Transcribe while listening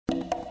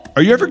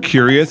Are you ever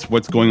curious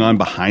what's going on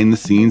behind the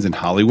scenes in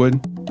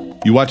Hollywood?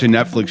 You watch a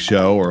Netflix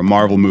show or a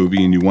Marvel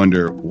movie and you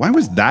wonder, why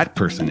was that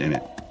person in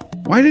it?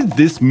 Why did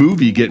this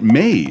movie get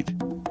made?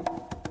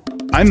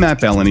 I'm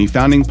Matt Bellany,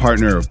 founding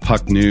partner of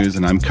Puck News,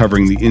 and I'm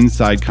covering the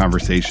inside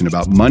conversation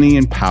about money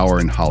and power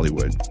in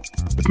Hollywood.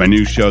 With my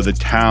new show, The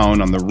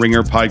Town, on the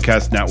Ringer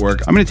Podcast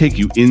Network, I'm going to take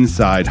you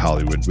inside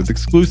Hollywood with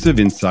exclusive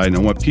insight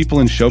on what people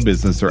in show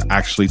business are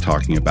actually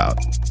talking about.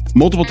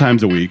 Multiple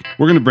times a week,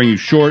 we're going to bring you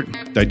short,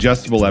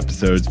 digestible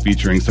episodes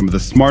featuring some of the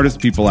smartest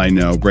people I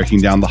know,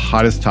 breaking down the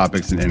hottest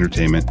topics in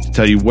entertainment to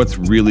tell you what's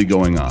really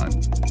going on.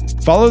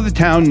 Follow The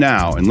Town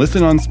now and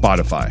listen on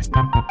Spotify.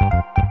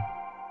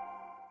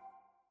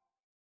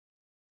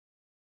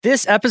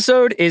 This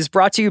episode is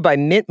brought to you by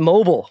Mint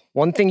Mobile.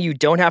 One thing you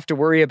don't have to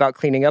worry about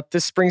cleaning up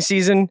this spring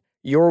season,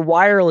 your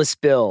wireless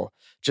bill.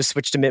 Just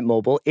switch to Mint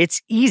Mobile.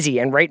 It's easy,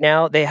 and right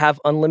now they have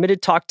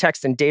unlimited talk,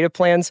 text, and data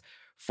plans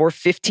for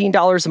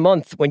 $15 a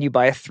month when you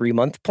buy a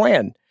 3-month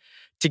plan.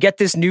 To get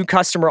this new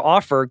customer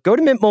offer, go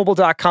to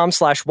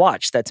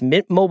mintmobile.com/watch. That's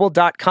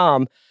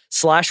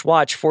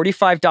mintmobile.com/watch.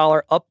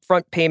 $45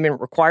 upfront payment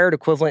required,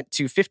 equivalent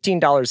to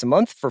 $15 a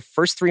month for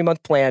first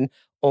 3-month plan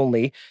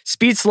only.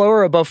 Speed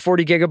slower above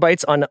 40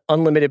 gigabytes on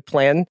unlimited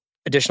plan.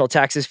 Additional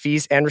taxes,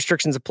 fees, and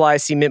restrictions apply.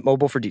 See Mint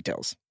Mobile for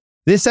details.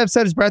 This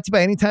episode is brought to you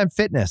by Anytime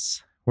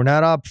Fitness. We're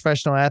not all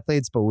professional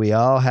athletes, but we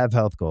all have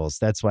health goals.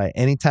 That's why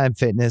Anytime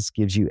Fitness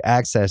gives you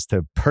access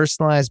to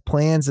personalized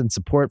plans and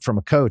support from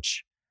a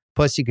coach.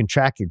 Plus, you can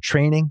track your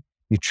training,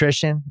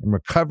 nutrition, and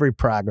recovery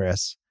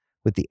progress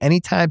with the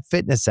Anytime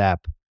Fitness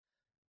app,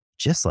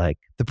 just like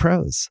the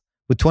pros.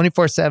 With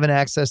 24/7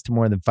 access to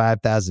more than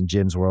 5,000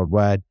 gyms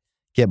worldwide,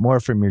 get more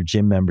from your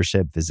gym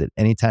membership. Visit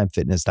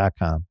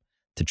anytimefitness.com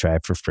to try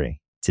it for free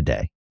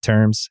today.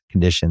 Terms,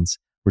 conditions,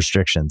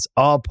 restrictions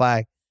all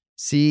apply.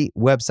 See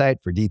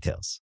website for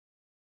details.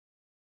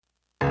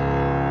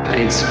 I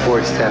need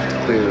support staff to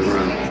clear the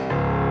room.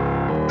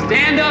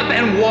 Stand up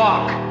and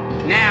walk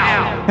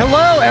now.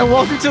 Hello and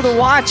welcome to The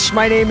Watch.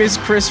 My name is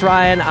Chris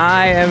Ryan.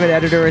 I am an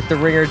editor at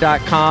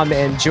TheRinger.com,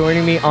 and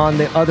joining me on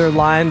the other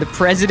line, the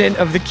president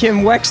of the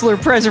Kim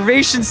Wexler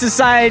Preservation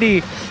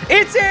Society,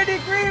 it's Andy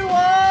Greenwald.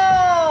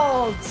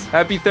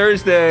 Happy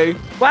Thursday.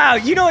 Wow,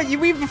 you know what?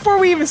 Before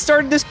we even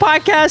started this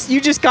podcast, you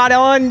just got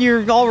on,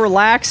 you're all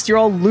relaxed, you're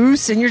all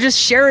loose, and you're just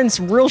sharing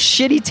some real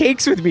shitty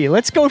takes with me.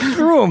 Let's go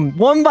through them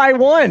one by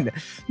one.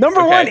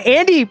 Number one,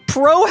 Andy,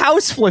 pro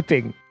house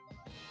flipping.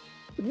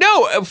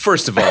 No,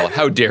 first of all,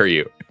 how dare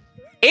you?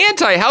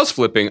 Anti-house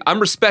flipping, I'm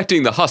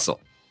respecting the hustle,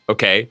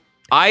 okay?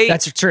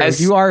 That's true.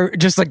 You are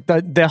just like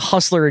the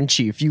hustler in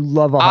chief. You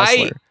love a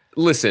hustler.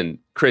 Listen,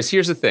 Chris,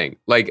 here's the thing.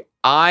 Like,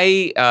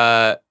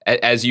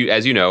 as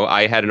you know,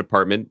 I had an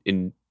apartment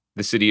in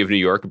the city of New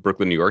York,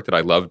 Brooklyn, New York, that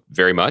I loved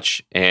very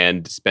much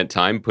and spent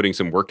time putting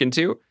some work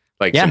into,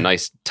 like some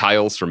nice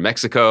tiles from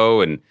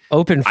Mexico and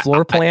open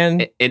floor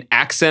plan, an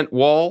accent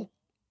wall,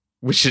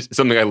 which is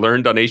something I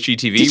learned on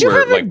HGTV. Did you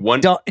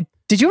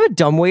have a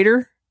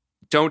dumbwaiter?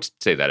 Don't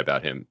say that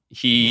about him.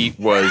 He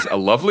was a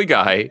lovely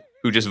guy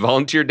who just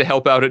volunteered to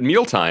help out at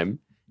mealtime.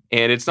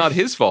 And it's not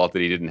his fault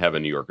that he didn't have a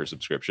New Yorker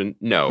subscription.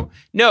 No.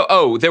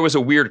 Oh, there was a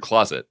weird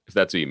closet, if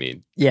that's what you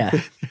mean. Yeah.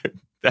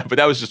 But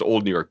that was just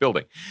old New York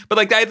building. But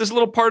like I had this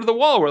little part of the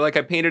wall where like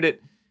I painted it.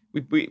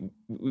 It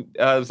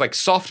was like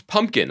soft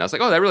pumpkin. I was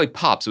like, oh, that really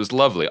pops. It was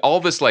lovely.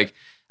 All this like,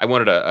 I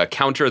wanted a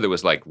counter that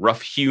was like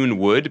rough hewn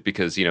wood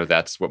because, you know,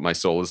 that's what my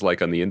soul is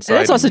like on the inside.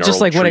 And that's also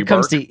just like when it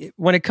comes to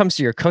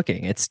your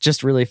cooking, it's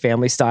just really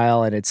family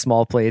style and it's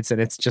small plates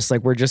and it's just like,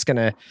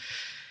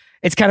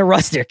 it's kind of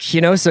rustic,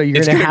 you know, so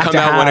you're going to have to come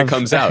out when it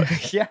comes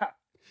out. Yeah.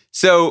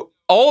 So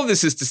all of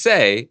this is to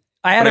say,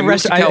 I had a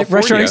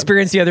restaurant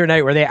experience the other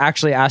night where they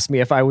actually asked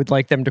me if I would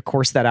like them to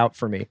course that out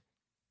for me.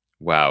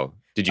 Wow.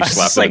 Did you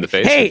slap them in the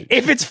face? Hey,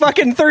 if it's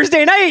fucking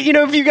Thursday night, you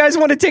know, if you guys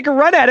want to take a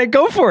run at it,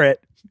 go for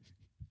it.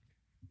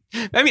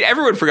 I mean,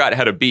 everyone forgot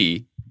how to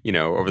be, you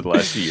know, over the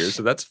last few years,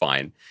 so that's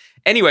fine.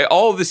 Anyway,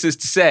 all of this is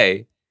to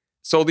say,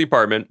 sold the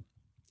apartment,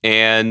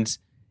 and,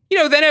 you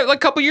know, then like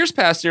a couple years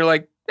passed, and you're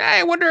like,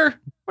 I wonder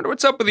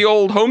what's up with the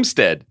old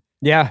homestead.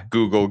 Yeah.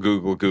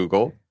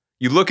 Google.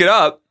 You look it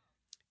up,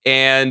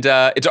 and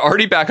it's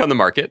already back on the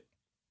market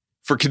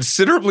for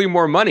considerably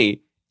more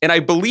money. And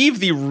I believe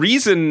the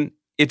reason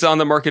it's on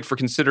the market for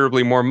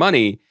considerably more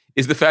money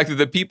is the fact that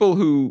the people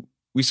who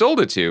we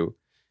sold it to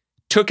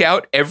took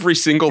out every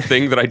single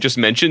thing that I just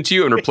mentioned to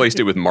you and replaced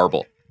it with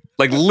marble.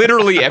 Like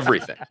literally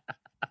everything.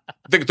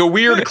 The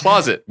weird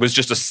closet was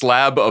just a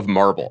slab of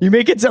marble. You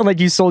make it sound like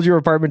you sold your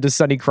apartment to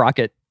Sonny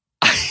Crockett.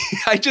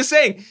 I just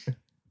saying,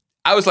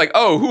 I was like,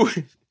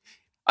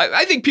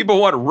 I think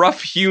people want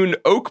rough-hewn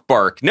oak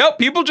bark. No,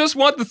 people just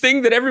want the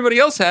thing that everybody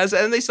else has,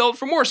 and they sell it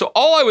for more. So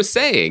all I was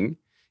saying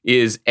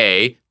is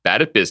A,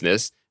 bad at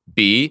business.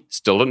 B,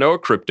 still don't know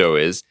what crypto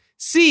is.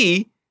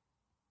 C,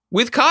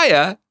 with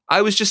Kaya,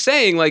 I was just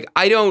saying, like,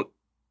 I don't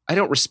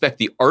respect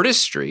the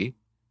artistry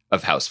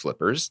of house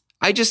flippers.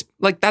 I just,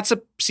 like,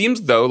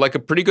 seems though like a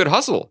pretty good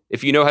hustle.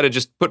 If you know how to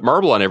just put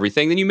marble on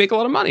everything, then you make a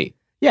lot of money.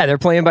 Yeah, they're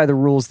playing by the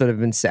rules that have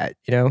been set.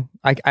 You know,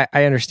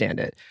 I understand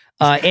it.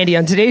 Andy,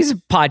 on today's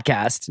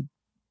podcast,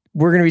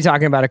 we're going to be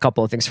talking about a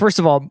couple of things. First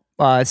of all,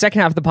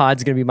 second half of the pod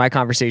is going to be my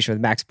conversation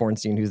with Max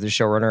Borenstein, who's the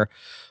showrunner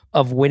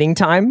of Winning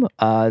Time,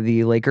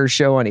 the Lakers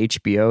show on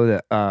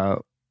HBO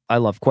that I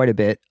love quite a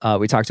bit.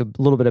 We talked a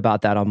little bit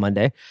about that on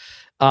Monday.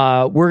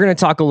 We're going to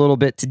talk a little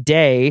bit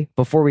today,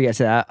 before we get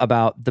to that,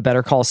 about the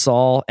Better Call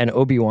Saul and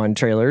Obi-Wan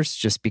trailers,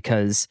 just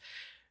because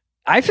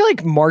I feel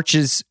like March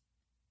is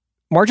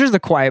the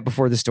quiet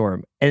before the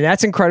storm. And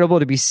that's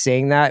incredible to be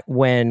saying that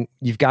when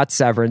you've got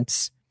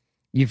Severance.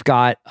 You've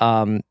got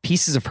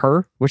Pieces of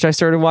Her, which I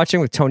started watching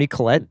with Toni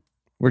Collette,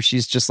 where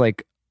she's just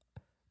like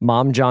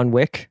Mom John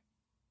Wick.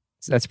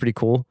 So that's pretty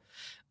cool.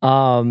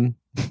 No,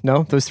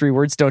 those three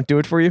words don't do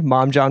it for you.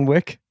 Mom John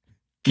Wick.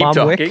 Keep Mom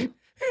talking.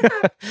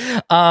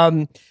 Wick.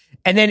 And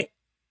then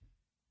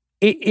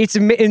it's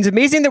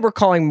amazing that we're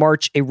calling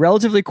March a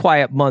relatively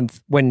quiet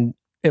month when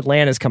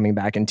Atlanta's coming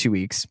back in 2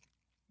 weeks.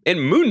 And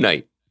Moon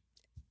Knight.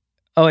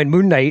 Oh, and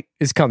Moon Knight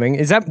is coming.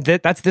 Is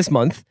that's this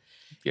month?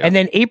 Yeah. And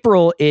then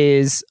April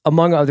is,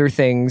 among other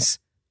things,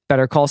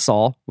 Better Call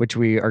Saul, which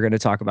we are going to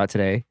talk about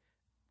today.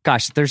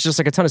 Gosh, there's just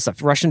like a ton of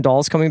stuff. Russian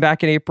Doll's coming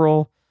back in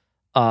April.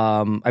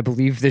 I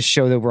believe this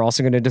show that we're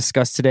also going to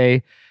discuss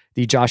today,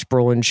 the Josh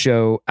Brolin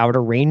show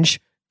Outer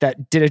Range,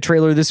 that did a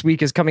trailer this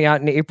week, is coming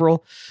out in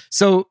April.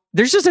 So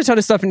there's just a ton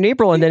of stuff in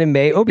April, and then in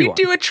May, Obi-Wan.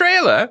 You do a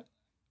trailer?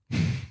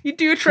 You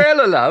do a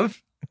trailer,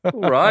 love?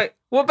 All right.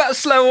 What about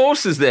Slow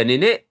Horses then,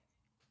 innit?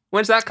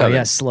 When's that coming? Oh,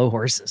 yeah, Slow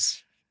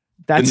Horses.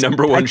 That's the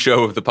number one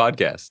show of the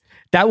podcast.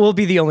 That will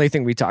be the only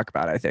thing we talk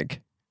about, I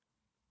think.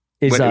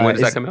 When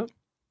does that come out?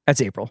 That's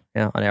April,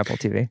 yeah, on Apple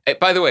TV. Hey,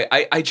 by the way,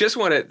 I just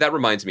want to, that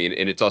reminds me,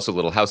 and it's also a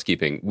little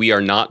housekeeping. We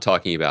are not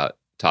talking about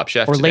Top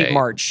Chef or today.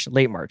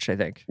 Late March, I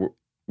think.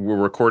 We're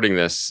recording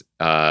this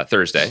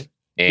Thursday.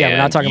 And yeah, we're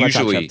not talking about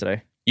Top Chef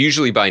today.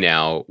 Usually by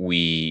now,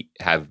 we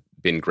have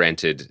been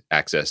granted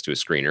access to a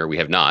screener. We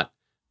have not.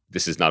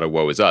 This is not a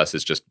woe is us.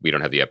 It's just we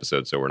don't have the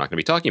episode, so we're not going to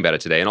be talking about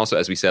it today. And also,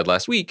 as we said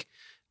last week,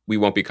 we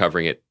won't be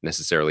covering it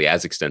necessarily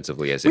as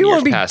extensively as in years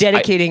past. We won't be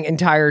dedicating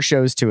entire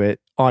shows to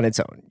it on its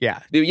own. Yeah.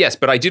 Yes,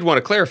 but I did want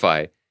to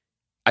clarify.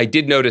 I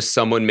did notice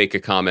someone make a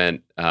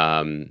comment,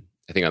 I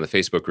think on the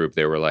Facebook group,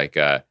 they were like,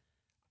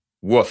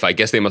 woof, I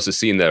guess they must have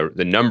seen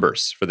the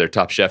numbers for their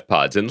Top Chef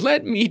pods. And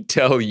let me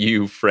tell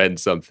you, friend,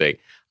 something.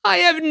 I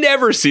have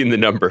never seen the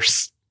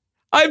numbers.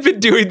 I've been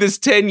doing this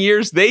 10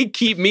 years. They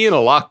keep me in a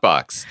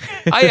lockbox.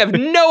 I have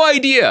no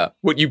idea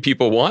what you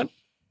people want.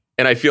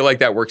 And I feel like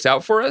that works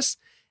out for us.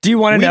 Do you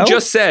want to know? We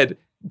just said,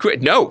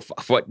 no.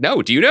 What?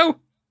 No. Do you know?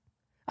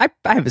 I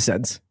have a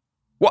sense.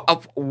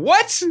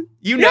 What?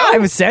 You know? Yeah, I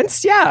have a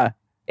sense. Yeah.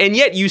 And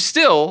yet you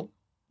still,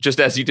 just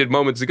as you did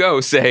moments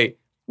ago, say,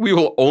 we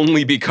will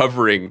only be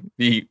covering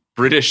the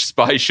British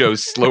spy show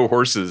Slow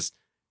Horses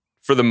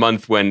for the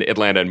month when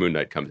Atlanta and Moon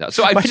Knight comes out.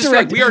 So I just feel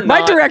like we are not...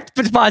 My direct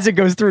deposit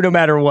goes through no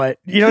matter what.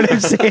 You know what I'm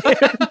saying?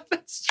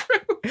 That's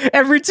true.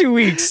 Every 2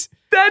 weeks.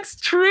 That's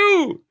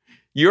true.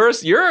 You're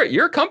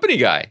a company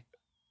guy.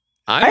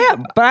 I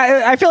am, but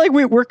I feel like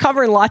we're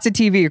covering lots of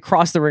TV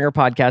across the Ringer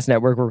Podcast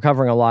Network. We're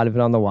covering a lot of it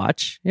on The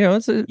Watch. You know,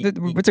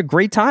 it's a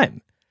great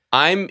time.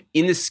 I'm,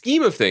 in the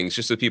scheme of things,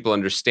 just so people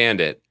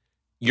understand it,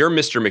 you're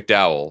Mr.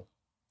 McDowell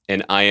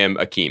and I am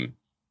Akeem.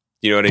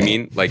 You know what I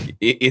mean? Like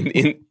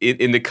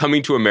in the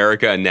Coming to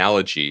America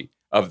analogy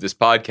of this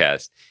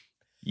podcast,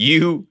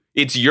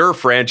 it's your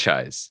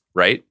franchise,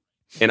 right?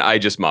 And I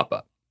just mop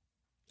up.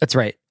 That's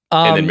right.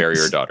 And then marry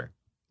your daughter.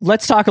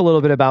 Let's talk a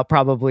little bit about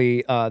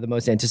probably the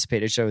most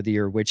anticipated show of the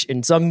year, which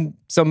in some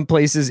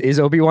places is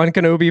Obi-Wan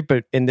Kenobi,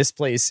 but in this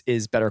place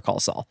is Better Call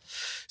Saul.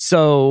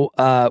 So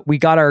we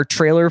got our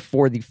trailer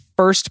for the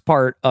first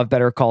part of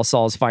Better Call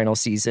Saul's final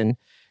season.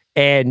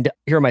 And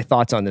here are my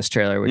thoughts on this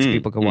trailer, which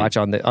people can watch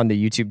on the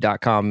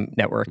YouTube.com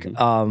network.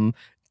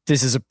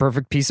 This is a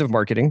perfect piece of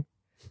marketing.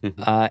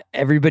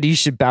 Everybody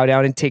should bow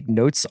down and take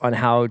notes on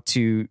how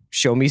to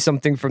show me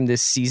something from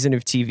this season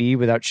of TV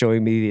without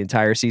showing me the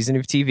entire season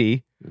of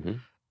TV.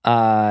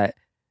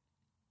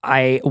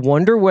 I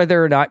wonder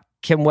whether or not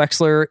Kim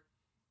Wexler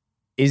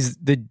is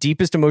the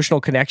deepest emotional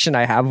connection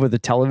I have with a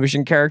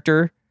television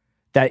character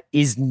that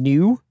is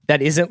new,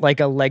 that isn't like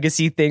a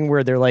legacy thing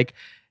where they're like,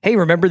 hey,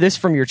 remember this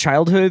from your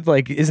childhood?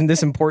 Like, isn't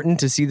this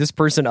important to see this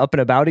person up and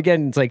about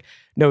again? It's like,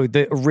 no,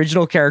 the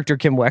original character,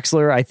 Kim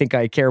Wexler, I think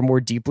I care more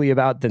deeply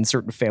about than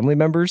certain family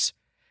members.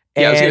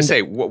 Yeah, I was going to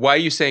say, why are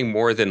you saying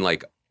more than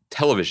like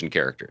television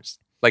characters?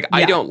 Like,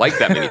 I don't like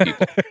that many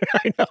people.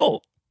 I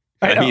know.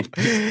 I mean,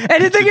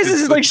 and the thing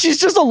is like,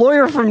 she's just a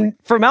lawyer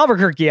from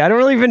Albuquerque. I don't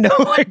really even know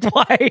like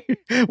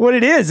what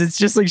it is. It's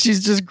just like,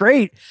 she's just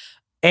great.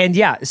 And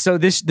yeah, so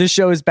this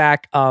show is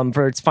back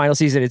for its final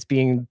season. It's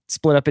being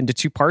split up into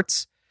 2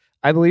 parts.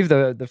 I believe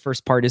the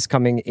first part is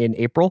coming in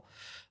April.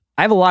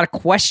 I have a lot of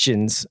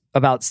questions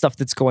about stuff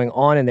that's going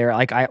on in there.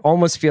 Like, I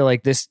almost feel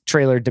like this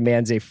trailer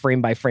demands a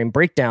frame by frame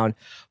breakdown,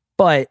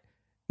 but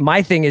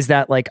my thing is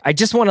that like I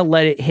just want to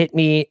let it hit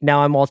me.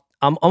 Now I'm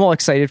all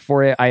excited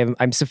for it.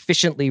 I'm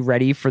sufficiently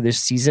ready for this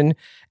season,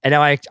 and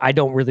now I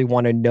don't really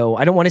want to know.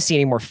 I don't want to see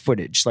any more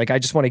footage. Like I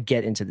just want to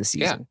get into the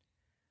season.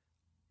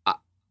 Yeah.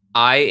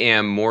 I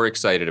am more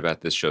excited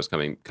about this show's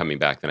coming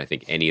back than I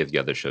think any of the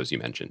other shows you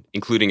mentioned,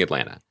 including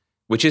Atlanta.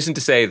 Which isn't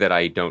to say that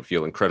I don't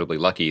feel incredibly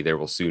lucky. There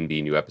will soon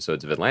be new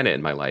episodes of Atlanta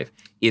in my life.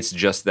 It's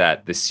just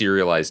that the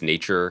serialized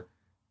nature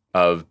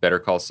of Better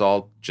Call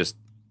Saul just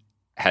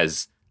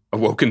has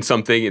awoken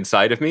something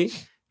inside of me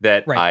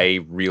that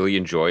I really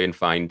enjoy and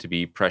find to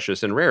be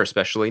precious and rare,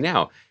 especially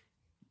now.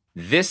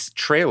 This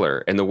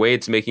trailer and the way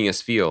it's making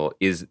us feel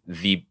is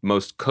the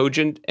most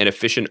cogent and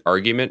efficient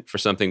argument for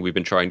something we've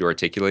been trying to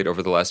articulate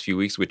over the last few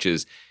weeks, which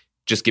is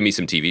just give me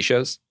some TV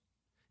shows.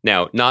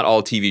 Now, not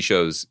all TV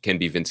shows can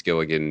be Vince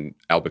Gilligan,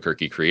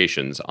 Albuquerque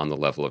creations on the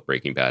level of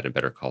Breaking Bad and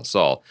Better Call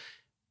Saul.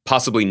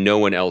 Possibly no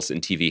one else in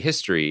TV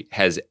history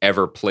has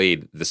ever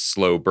played the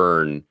slow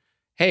burn.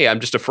 Hey, I'm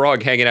just a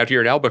frog hanging out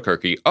here in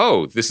Albuquerque.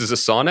 Oh, this is a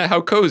sauna? How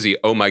cozy.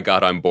 Oh my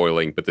God, I'm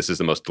boiling, but this is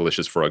the most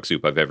delicious frog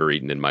soup I've ever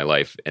eaten in my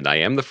life. And I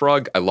am the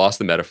frog. I lost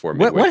the metaphor.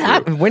 What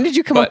happened? When did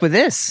you come up with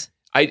this?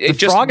 The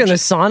frog in the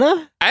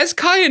sauna? As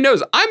Kaya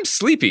knows, I'm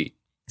sleepy.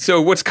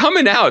 So what's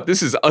coming out,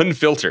 this is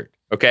unfiltered,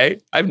 okay?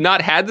 I've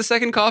not had the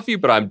second coffee,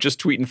 but I'm just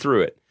tweeting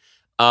through it.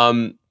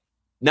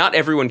 Not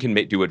everyone can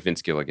do what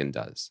Vince Gilligan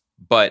does,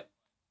 but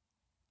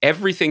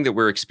everything that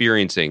we're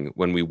experiencing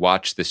when we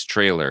watch this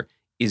trailer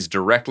is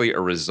directly a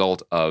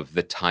result of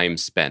the time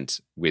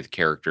spent with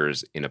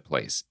characters in a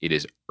place. It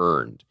is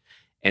earned.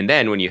 And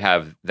then when you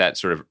have that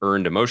sort of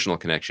earned emotional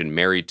connection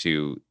married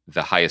to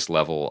the highest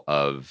level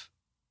of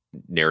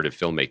narrative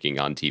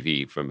filmmaking on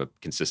TV from a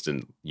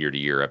consistent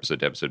year-to-year,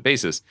 episode-to-episode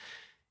basis,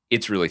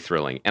 it's really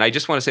thrilling. And I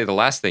just want to say the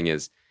last thing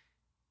is,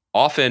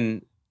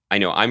 often, I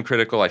know I'm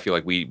critical. I feel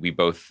like we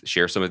both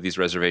share some of these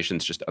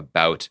reservations just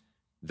about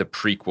the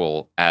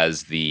prequel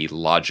as the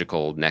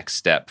logical next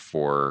step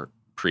for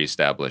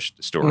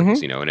pre-established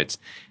stories, and it's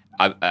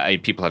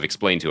people have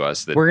explained to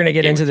us that we're going to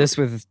get into this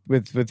with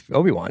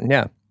Obi-Wan,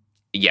 yeah.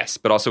 Yes,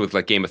 but also with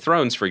like Game of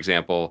Thrones, for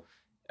example,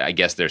 I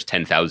guess there's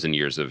 10,000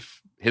 years of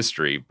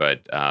history,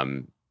 but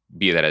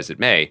be that as it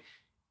may,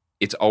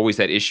 it's always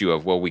that issue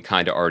of, well, we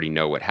kind of already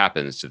know what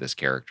happens to this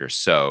character,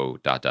 so ...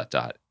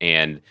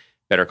 And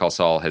Better Call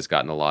Saul has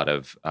gotten a lot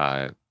of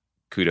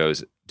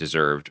kudos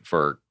deserved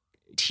for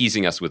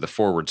teasing us with the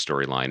forward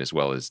storyline as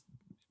well as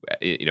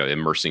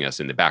immersing us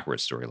in the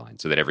backwards storyline,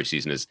 so that every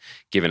season has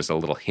given us a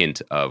little hint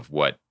of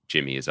what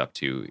Jimmy is up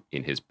to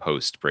in his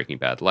post Breaking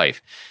Bad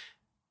life.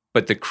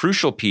 But the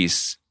crucial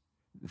piece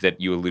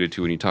that you alluded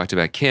to when you talked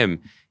about Kim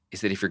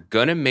is that if you're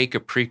going to make a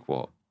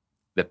prequel,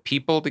 the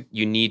people that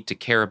you need to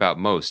care about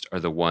most are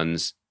the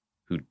ones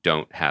who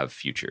don't have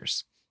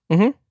futures.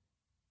 Mm-hmm.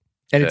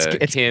 And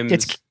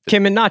it's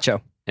Kim and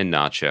Nacho. And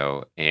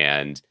Nacho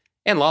and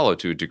Lalo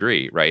to a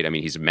degree, right? I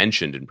mean, he's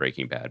mentioned in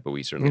Breaking Bad, but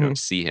we certainly don't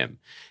see him.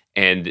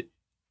 And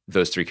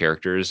those three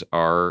characters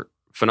are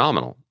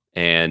phenomenal.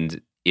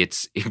 And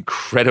it's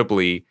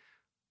incredibly,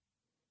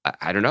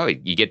 I don't know,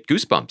 you get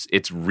goosebumps.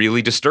 It's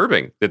really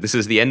disturbing that this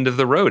is the end of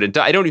the road. And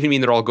I don't even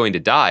mean they're all going to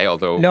die,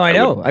 although... No, I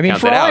know. I mean,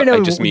 for all I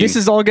know, this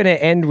is all going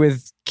to end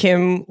with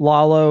Kim,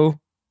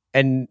 Lalo,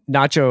 and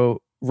Nacho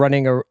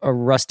running a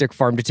rustic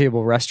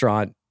farm-to-table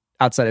restaurant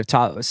outside of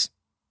Taos.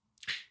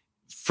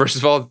 First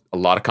of all, a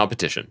lot of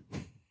competition.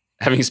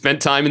 Having spent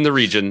time in the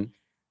region...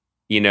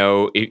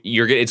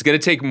 it's going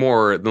to take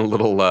more than a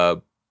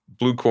little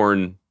blue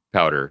corn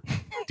powder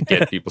to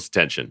get people's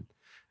attention.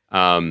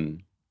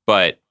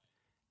 But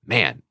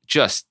man,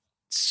 just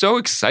so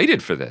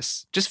excited for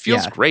this. Just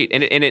feels great.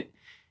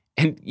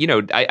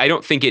 I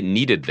don't think it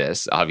needed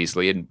this,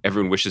 obviously, and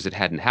everyone wishes it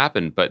hadn't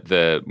happened. But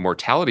the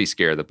mortality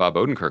scare that Bob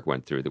Odenkirk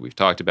went through that we've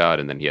talked about,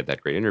 and then he had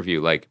that great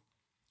interview like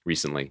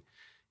recently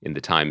in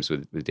the Times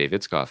with Dave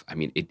Itzkoff. I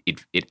mean,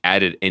 it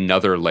added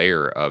another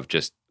layer of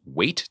just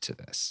weight to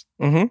this.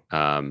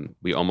 Mm-hmm.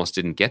 We almost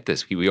didn't get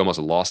this. We almost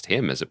lost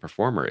him as a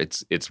performer.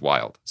 It's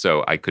wild.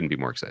 So I couldn't be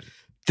more excited.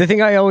 The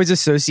thing I always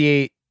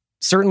associate,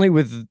 certainly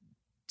with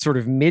sort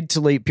of mid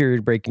to late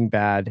period Breaking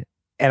Bad,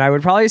 and I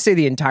would probably say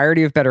the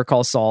entirety of Better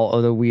Call Saul,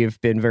 although we have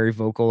been very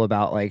vocal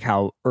about like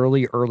how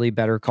early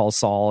Better Call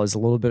Saul is a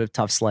little bit of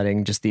tough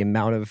sledding, just the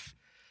amount of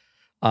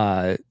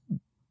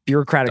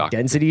bureaucratic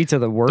density to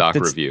the work. Doc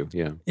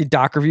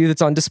review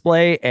that's on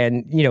display.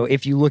 And,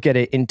 if you look at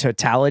it in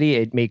totality,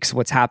 it makes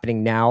what's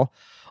happening now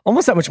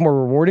almost that much more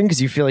rewarding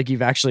because you feel like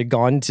you've actually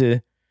gone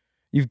through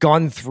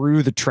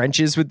the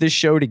trenches with this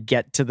show to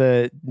get to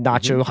the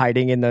Nacho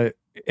hiding in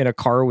a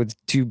car with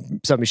 2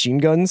 submachine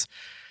guns.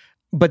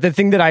 But the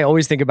thing that I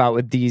always think about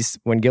with these,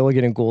 when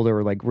Gilligan and Gould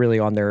are like really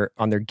on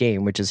their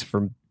game, which is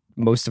for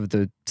most of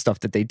the stuff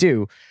that they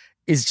do,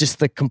 is just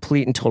the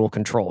complete and total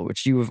control,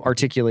 which you have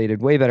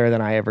articulated way better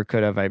than I ever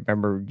could have. I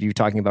remember you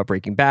talking about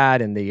Breaking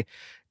Bad and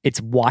its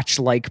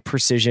watch-like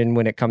precision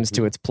when it comes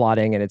to its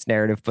plotting and its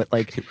narrative, but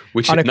like...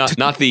 Which is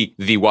not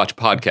the watch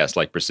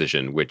podcast-like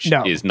precision, which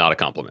is not a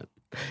compliment.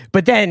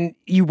 But then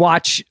you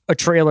watch a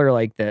trailer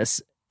like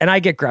this, and I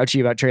get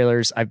grouchy about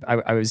trailers.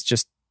 I was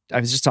just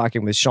was just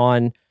talking with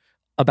Sean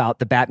about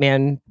the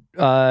Batman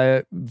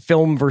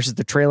film versus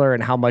the trailer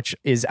and how much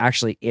is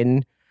actually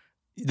in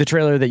the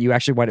trailer that you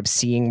actually wind up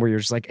seeing, where you're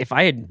just like, if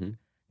I had,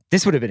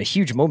 this would have been a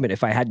huge moment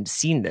if I hadn't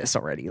seen this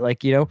already.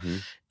 Like, you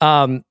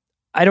know,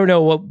 I don't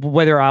know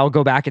whether I'll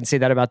go back and say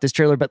that about this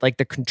trailer, but like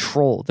the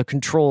control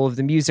of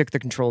the music, the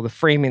control of the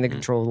framing, the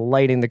control of the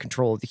lighting, the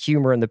control of the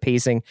humor and the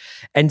pacing,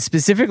 and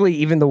specifically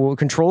even the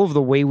control of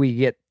the way we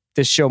get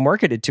this show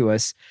marketed to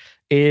us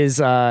is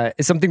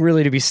something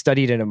really to be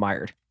studied and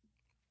admired.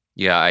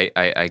 Yeah,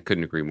 I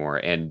couldn't agree more.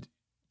 And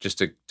just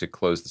to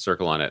close the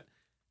circle on it,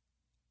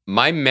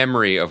 my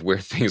memory of where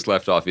things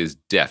left off is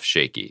deaf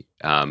shaky.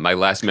 My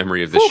last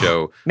memory of the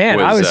show, man,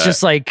 I was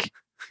just like,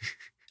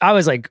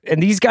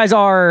 and these guys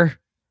are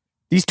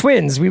these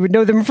twins. We would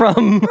know them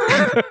from.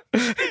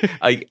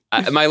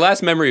 My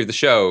last memory of the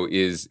show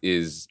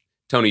is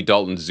Tony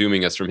Dalton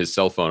zooming us from his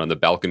cell phone on the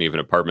balcony of an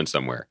apartment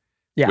somewhere.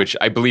 Yeah. Which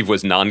I believe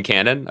was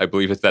non-canon. I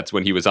believe that's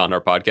when he was on our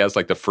podcast,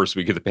 like the first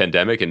week of the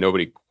pandemic, and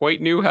nobody quite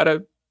knew how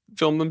to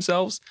film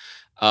themselves.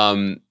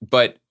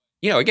 But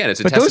you know, again, it's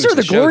a testament those are to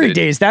the glory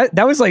days.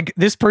 That was like,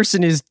 this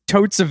person is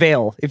totes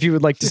avail if you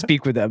would like to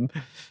speak with them.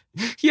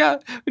 Yeah,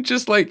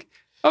 just like,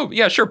 oh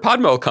yeah, sure.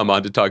 Padma will come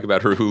on to talk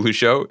about her Hulu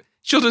show.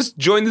 She'll just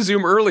join the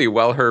Zoom early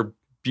while her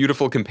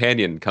beautiful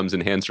companion comes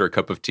and hands her a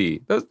cup of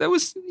tea. That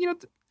was, you know,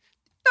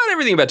 not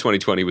everything about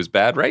 2020 was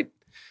bad, right?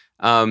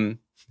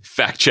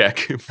 Fact check,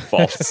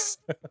 false.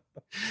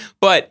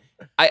 But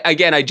I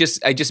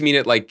just mean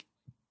it like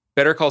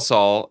Better Call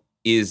Saul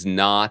is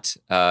not,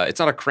 it's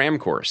not a cram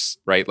course,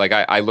 right? Like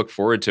I look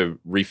forward to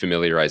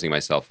refamiliarizing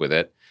myself with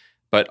it,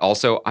 but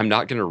also I'm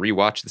not going to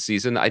rewatch the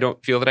season. I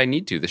don't feel that I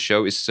need to. The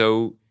show is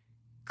so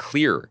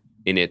clear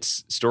in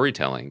its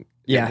storytelling.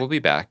 Yeah. We'll be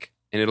back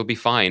and it'll be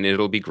fine and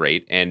it'll be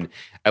great. And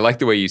I like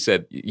the way you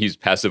said, use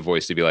passive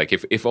voice to be like,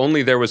 if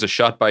only there was a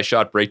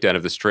shot-by-shot breakdown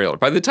of this trailer.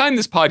 By the time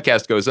this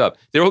podcast goes up,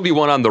 there will be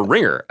one on The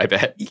Ringer, I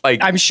bet.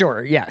 Like, I'm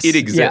sure, yes. It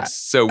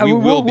exists. Yeah. So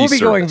we'll be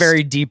going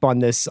very deep on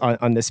this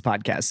on this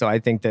podcast. So I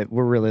think that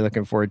we're really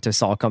looking forward to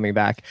Saul coming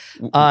back.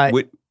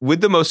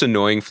 Would the most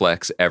annoying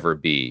flex ever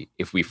be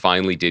if we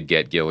finally did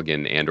get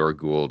Gilligan and or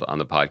Gould on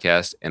the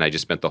podcast and I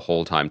just spent the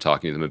whole time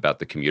talking to them about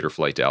the commuter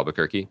flight to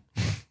Albuquerque?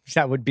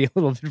 That would be a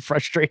little bit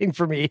frustrating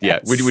for me. Yeah.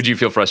 Yes. Would you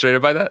feel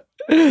frustrated by that?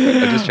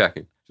 Just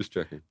checking.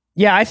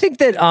 Yeah, I think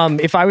that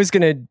if I was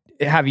going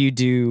to have you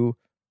do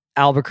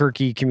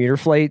Albuquerque commuter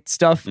flight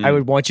stuff, I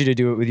would want you to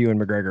do it with Ewan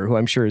McGregor, who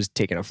I'm sure has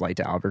taken a flight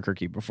to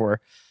Albuquerque before.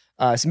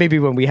 So maybe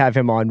when we have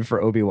him on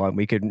for Obi-Wan,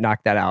 we could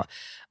knock that out.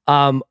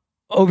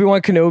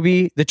 Obi-Wan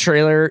Kenobi, the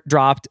trailer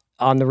dropped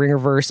on the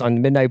Ringerverse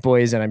on Midnight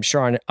Boys, and I'm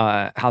sure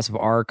on House of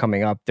R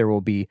coming up, there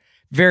will be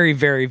very,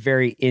 very,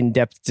 very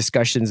in-depth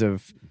discussions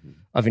of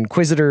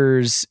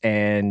Inquisitors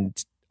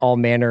and all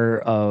manner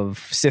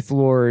of Sith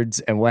Lords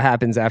and what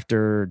happens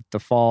after the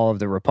fall of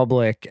the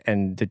Republic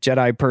and the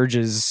Jedi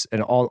purges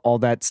and all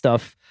that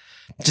stuff.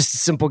 Just a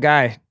simple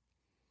guy.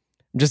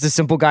 I'm just a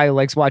simple guy who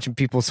likes watching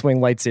people swing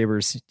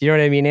lightsabers. You know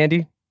what I mean,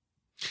 Andy?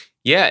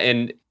 Yeah,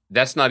 and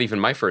that's not even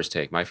my first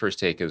take. My first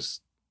take is,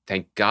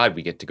 thank God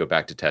we get to go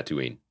back to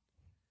Tatooine.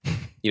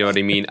 You know what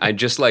I mean? I'm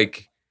just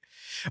like...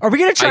 Are we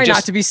going to try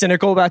not to be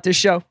cynical about this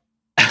show?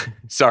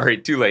 Sorry,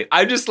 too late.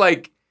 I'm just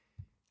like...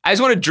 I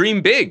just want to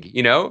dream big,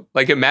 you know?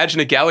 Like imagine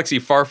a galaxy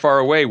far, far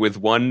away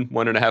with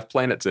 1.5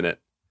 planets in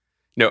it.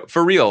 No,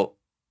 for real,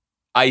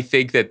 I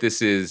think that this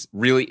is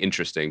really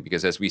interesting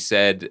because as we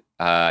said,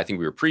 I think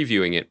we were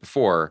previewing it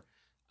before,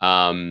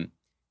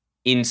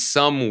 in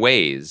some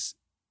ways,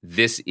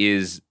 this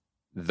is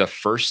the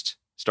first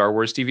Star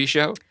Wars TV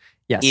show.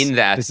 Yes, in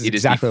that this is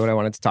exactly what I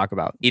wanted to talk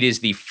about. It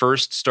is the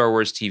first Star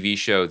Wars TV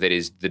show that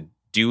is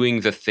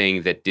doing the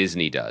thing that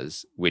Disney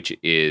does, which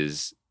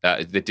is...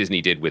 that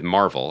Disney did with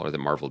Marvel, or that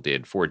Marvel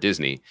did for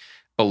Disney,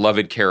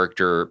 beloved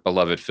character,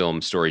 beloved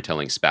film,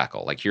 storytelling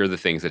spackle. Like, here are the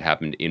things that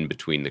happened in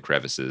between the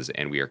crevices,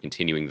 and we are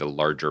continuing the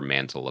larger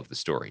mantle of the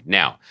story.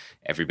 Now,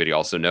 everybody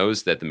also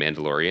knows that The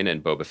Mandalorian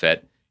and Boba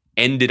Fett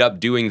ended up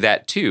doing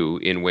that too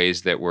in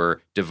ways that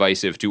were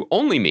divisive to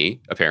only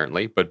me,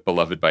 apparently, but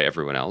beloved by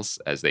everyone else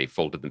as they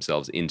folded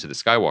themselves into the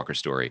Skywalker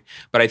story.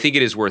 But I think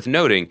it is worth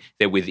noting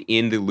that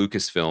within the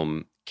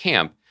Lucasfilm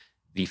camp,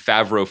 the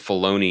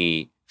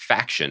Favreau-Filoni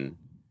faction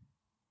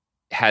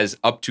has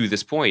up to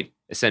this point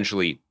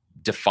essentially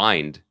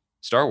defined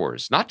Star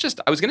Wars. Not just,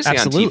 I was going to say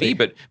Absolutely. on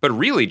TV, but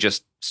really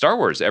just Star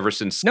Wars ever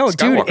since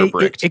Skywalker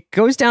bricked. It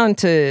goes down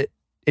to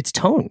its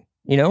tone,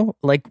 you know?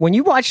 Like when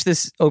you watch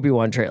this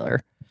Obi-Wan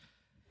trailer,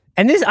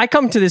 and this, I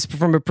come to this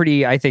from a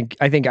pretty, I think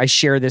I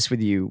share this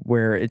with you,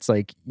 where it's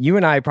like, you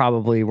and I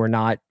probably were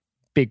not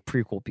big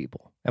prequel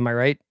people. Am I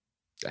right?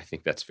 I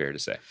think that's fair to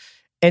say.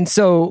 And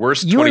so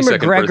worst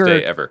 22nd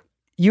birthday ever.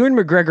 Ewan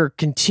McGregor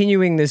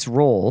continuing this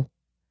role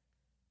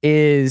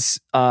is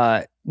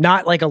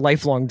not like a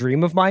lifelong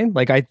dream of mine.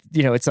 Like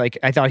it's like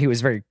I thought he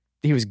was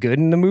good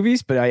in the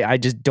movies, but I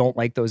just don't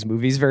like those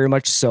movies very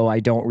much. So I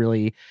don't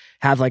really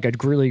have like a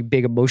really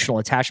big emotional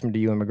attachment to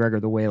Ewan McGregor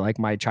the way like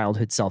my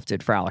childhood self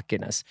did for Alec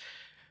Guinness.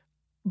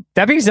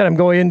 that being said, I'm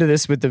going into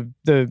this with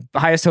the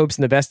highest hopes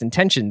and the best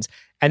intentions.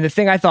 And the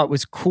thing I thought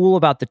was cool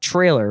about the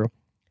trailer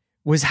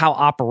was how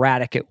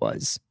operatic it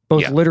was,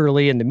 both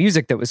literally in the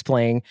music that was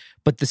playing,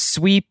 but the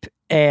sweep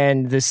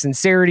and the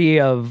sincerity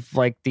of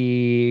like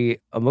the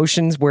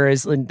emotions.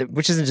 Whereas,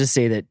 which isn't to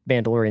say that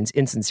Mandalorian's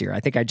insincere.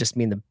 I think I just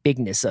mean the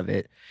bigness of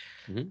it.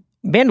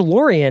 Mm-hmm.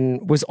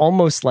 Mandalorian was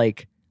almost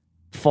like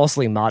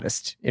falsely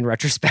modest in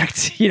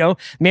retrospect. You know,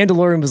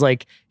 Mandalorian was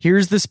like,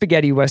 here's the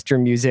spaghetti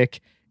Western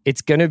music.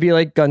 It's going to be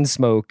like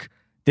Gunsmoke.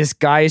 This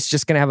guy is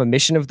just going to have a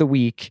mission of the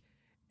week.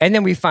 And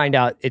then we find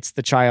out it's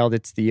the child,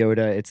 it's the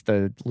Yoda, it's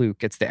the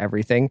Luke, it's the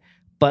everything.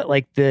 But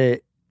like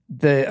the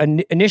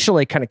initial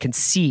like kind of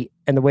conceit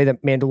and the way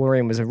that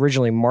Mandalorian was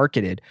originally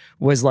marketed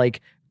was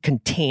like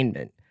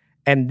containment.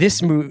 And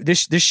this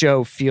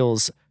show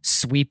feels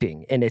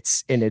sweeping in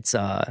its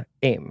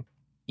aim.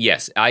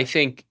 Yes, I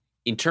think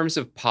in terms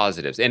of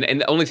positives, and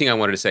the only thing I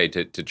wanted to say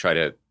to try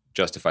to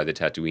justify the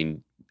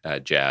Tatooine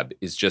jab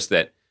is just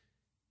that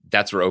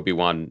that's where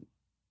Obi-Wan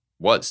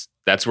was.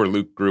 That's where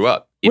Luke grew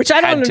up. Which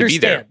I don't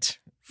understand.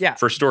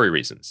 For story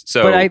reasons.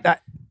 So,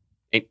 but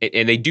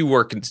and they do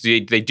work.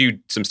 They do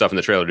some stuff in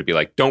the trailer to be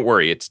like, don't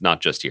worry, it's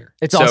not just here.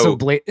 It's also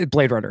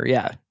Blade Runner.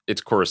 Yeah,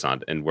 it's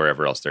Coruscant and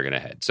wherever else they're going to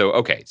head. So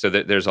okay, so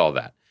there's all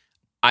that.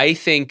 I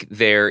think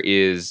there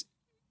is.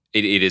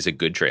 It is a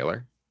good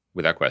trailer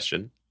without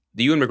question.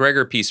 The Ewan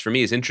McGregor piece for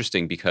me is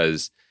interesting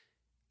because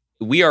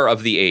we are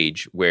of the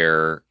age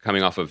where,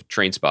 coming off of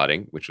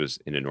Trainspotting, which was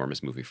an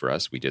enormous movie for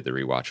us, we did the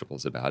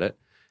rewatchables about it.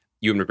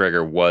 Ewan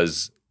McGregor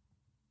was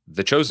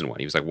the chosen one.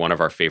 He was like one of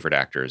our favorite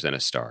actors and a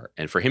star.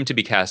 And for him to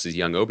be cast as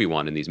young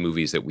Obi-Wan in these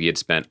movies that we had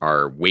spent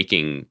our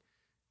waking,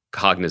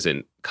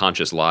 cognizant,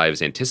 conscious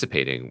lives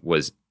anticipating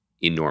was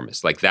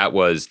enormous. Like that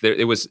was,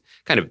 it was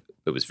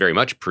very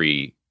much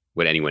pre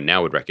what anyone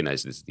now would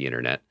recognize as the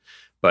internet.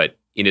 But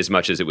in as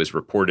much as it was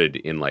reported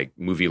in like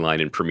Movie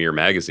Line and Premiere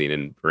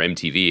Magazine or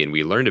MTV and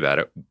we learned about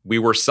it, we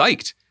were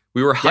psyched.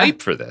 We were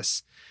hyped for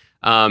this.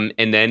 And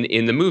then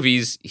in the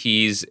movies,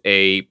 he's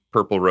a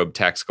purple robe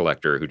tax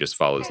collector who just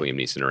follows Liam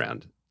Neeson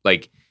around.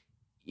 Like,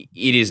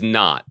 it is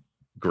not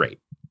great.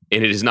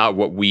 And it is not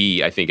what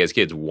we, I think, as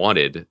kids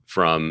wanted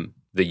from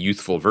the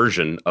youthful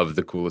version of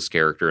the coolest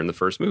character in the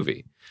first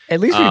movie. At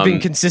least we've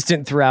been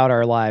consistent throughout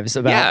our lives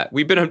about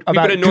we've been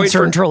annoyed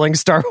concern trolling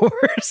Star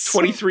Wars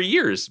 23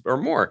 years or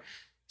more.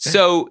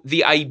 So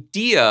the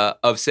idea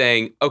of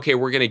saying, okay,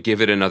 we're going to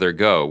give it another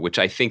go, which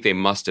I think they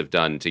must have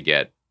done to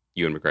get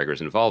Ewan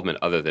McGregor's involvement,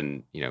 other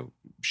than, you know,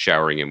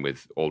 showering him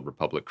with Old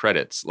Republic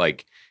credits.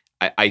 Like,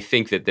 I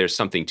think that there's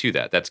something to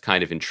that. That's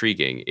kind of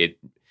intriguing.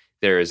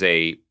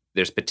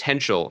 There's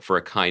potential for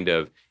a kind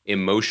of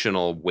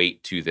emotional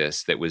weight to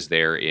this that was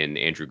there in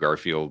Andrew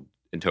Garfield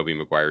and Tobey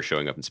Maguire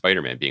showing up in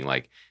Spider-Man, being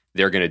like,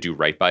 they're going to do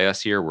right by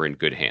us here. We're in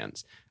good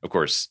hands. Of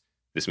course,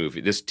 this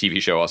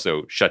TV show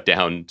also shut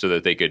down so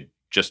that they could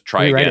just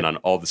try again on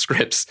all the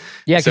scripts.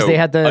 Yeah, because they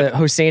had the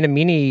Hossein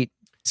Amini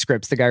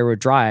scripts, the guy who wrote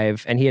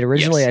Drive, and he had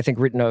originally, I think,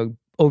 written a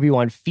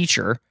Obi-Wan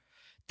feature.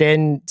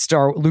 Then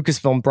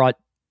Lucasfilm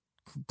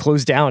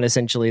closed down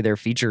essentially their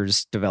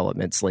features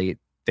development slate.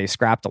 They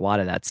scrapped a lot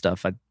of that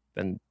stuff,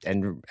 and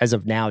as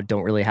of now,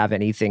 don't really have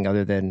anything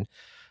other than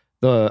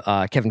the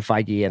Kevin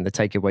Feige and the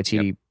Taika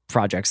Waititi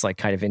projects, like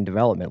kind of in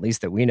development, at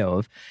least that we know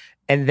of.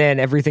 And then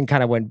everything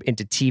kind of went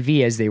into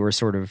TV as they were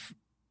sort of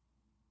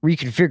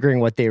reconfiguring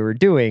what they were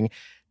doing.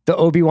 The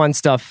Obi-Wan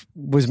stuff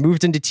was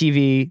moved into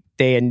TV.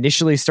 They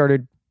initially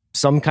started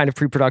some kind of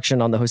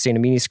pre-production on the Hossein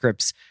Amini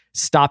scripts,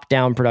 stopped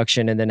down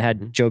production, and then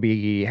had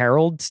Joby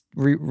Harold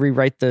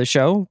rewrite the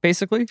show,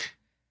 basically.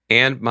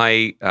 And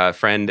my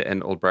friend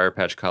and old Briar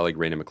Patch colleague,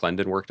 Raina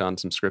McClendon, worked on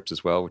some scripts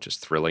as well, which is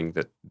thrilling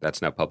that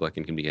that's now public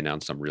and can be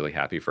announced. I'm really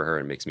happy for her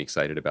and makes me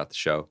excited about the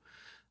show.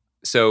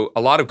 So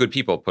a lot of good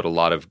people put a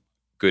lot of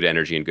good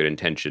energy and good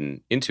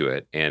intention into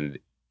it. And,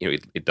 you know,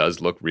 it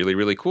does look really,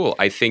 really cool.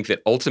 I think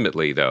that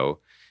ultimately, though,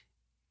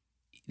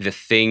 the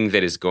thing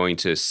that is going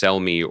to sell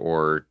me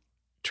or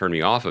turn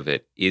me off of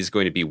it is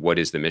going to be, what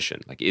is the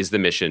mission? Like, is the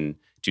mission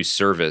to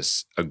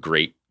service a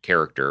great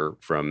character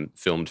from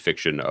filmed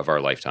fiction of our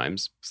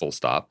lifetimes, full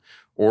stop?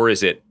 Or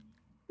is it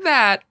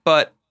that,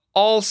 but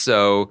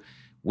also,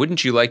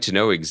 wouldn't you like to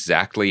know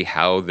exactly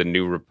how the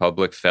New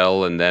Republic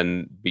fell and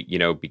then,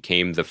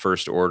 became the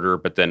First Order,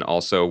 but then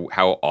also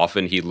how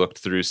often he looked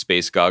through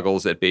space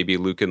goggles at baby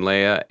Luke and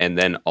Leia, and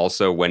then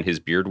also when his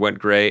beard went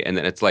gray? And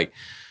then it's like,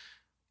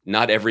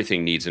 not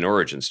everything needs an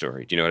origin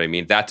story. Do you know what I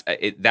mean?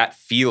 That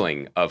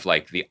feeling of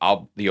like the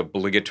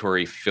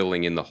obligatory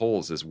filling in the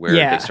holes is where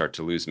they start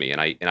to lose me. And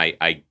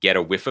I get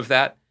a whiff of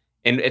that.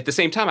 And at the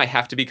same time, I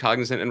have to be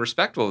cognizant and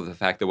respectful of the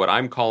fact that what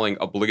I'm calling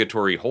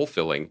obligatory hole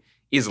filling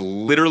is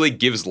literally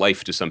gives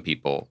life to some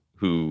people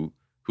who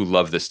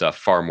love this stuff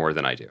far more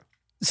than I do.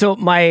 So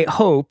my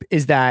hope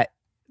is that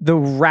the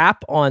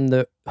wrap on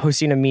the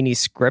Hossein Amini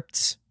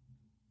scripts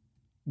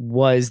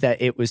was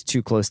that it was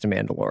too close to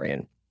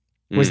Mandalorian.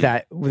 Was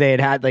that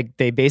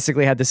they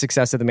basically had the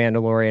success of the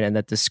Mandalorian, and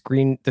that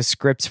the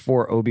scripts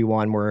for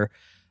Obi-Wan were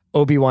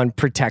Obi-Wan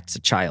protects a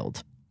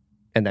child,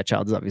 and that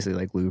child is obviously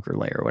like Luke or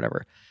Leia or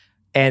whatever.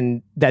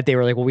 and that they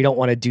were like, well, we don't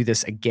want to do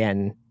this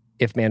again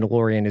if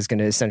Mandalorian is going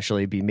to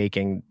essentially be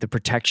making the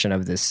protection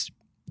of this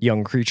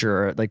young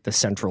creature like the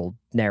central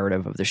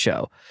narrative of the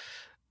show.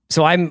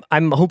 So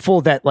I'm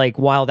hopeful that like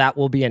while that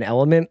will be an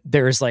element,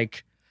 there's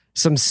like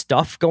some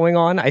stuff going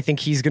on. I think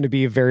he's going to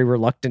be a very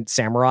reluctant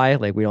samurai.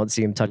 Like we don't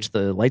see him touch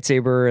the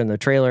lightsaber in the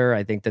trailer.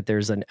 I think that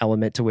there's an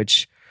element to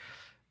which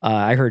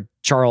I heard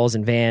Charles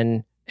and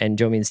Van and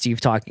Jomi and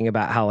Steve talking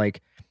about how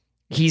like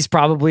he's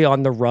probably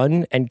on the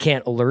run and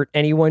can't alert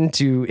anyone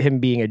to him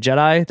being a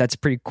Jedi. That's a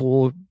pretty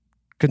cool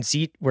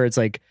conceit where it's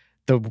like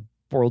the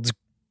world's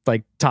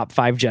like top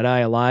 5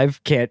 Jedi alive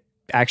can't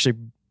actually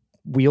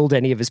wield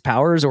any of his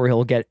powers or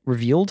he'll get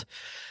revealed.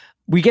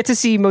 We get to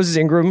see Moses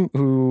Ingram,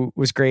 who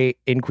was great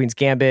in Queen's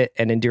Gambit,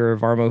 and Indira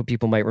Varma, who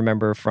people might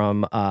remember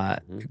from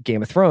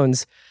Game of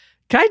Thrones.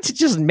 Can I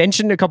just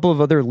mention a couple of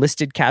other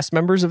listed cast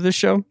members of this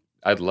show?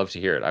 I'd love to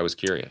hear it. I was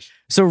curious.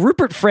 So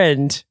Rupert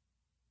Friend,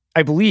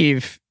 I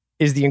believe,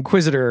 is the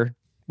Inquisitor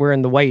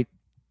wearing the white,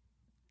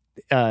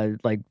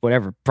 like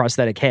whatever,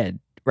 prosthetic head,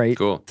 right?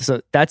 Cool.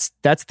 So that's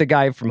the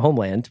guy from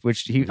Homeland,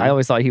 which I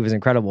always thought he was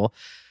incredible.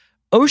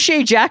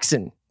 O'Shea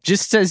Jackson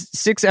just says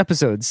 6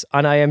 episodes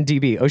on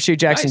IMDb. O'Shea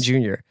Jackson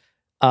Jr.,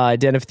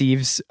 Den of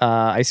Thieves,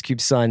 Ice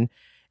Cube's son.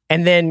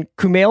 And then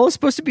Kumail is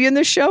supposed to be in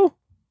this show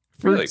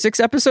for 6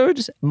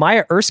 episodes.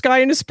 Maya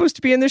Erskine is supposed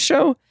to be in this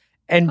show.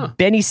 And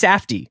Benny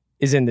Safdie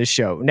is in this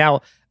show.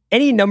 Now,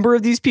 any number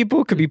of these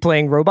people could be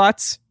playing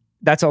robots.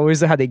 That's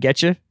always how they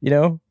get you, you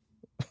know?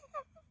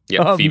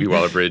 Yeah, Phoebe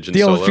Waller-Bridge and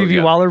the Solo. old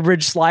Phoebe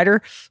Waller-Bridge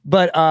slider.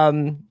 But, I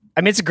mean,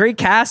 it's a great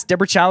cast.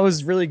 Deborah Chow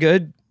is really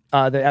good.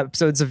 The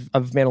episodes of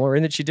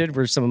Mandalorian that she did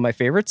were some of my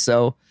favorites.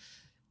 So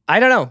I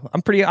don't know.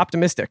 I'm pretty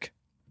optimistic.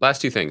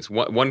 Last 2 things.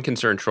 One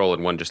concern troll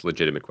and one just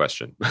legitimate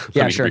question. Let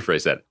me sure.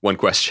 rephrase that. One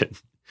question.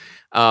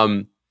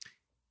 Were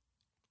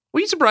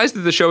you surprised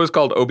that the show is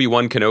called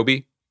Obi-Wan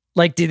Kenobi?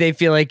 Like, did they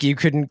feel like you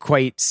couldn't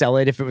quite sell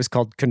it if it was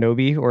called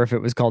Kenobi or if it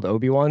was called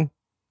Obi-Wan?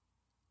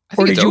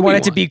 Or did you want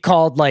it to be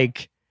called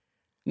like...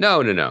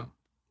 No.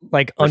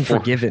 Like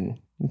Unforgiven.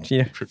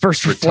 Yeah.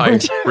 First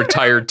Reformed.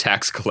 Retired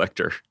tax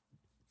collector.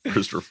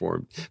 First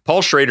Reformed.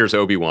 Paul Schrader's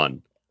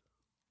Obi-Wan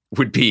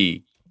would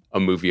be a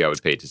movie I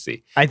would pay to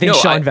see. I think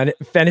Sean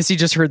Fennessy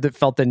just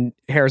felt the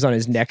hairs on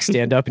his neck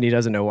stand up and he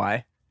doesn't know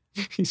why.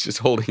 He's just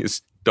holding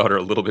his daughter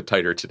a little bit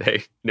tighter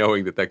today,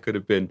 knowing that could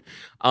have been.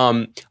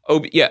 I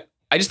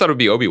just thought it would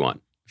be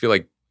Obi-Wan. I feel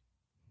like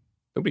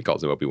nobody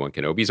calls him Obi-Wan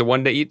Kenobi. He's a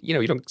one day,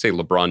 you don't say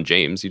LeBron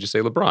James, you just say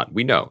LeBron.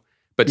 We know.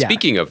 But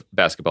speaking of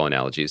basketball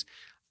analogies,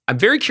 I'm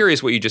very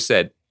curious what you just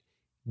said.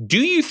 Do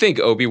you think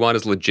Obi-Wan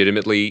is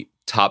legitimately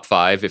top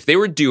 5? If they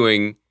were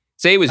doing,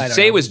 say it was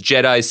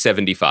Jedi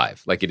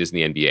 75, like it is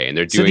in the NBA, and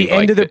they're doing the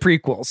end of the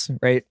prequels,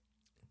 right?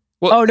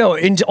 Well, no,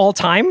 in all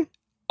time?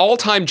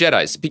 All-time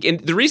Jedis. And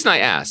the reason I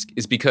ask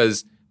is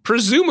because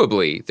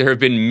presumably there have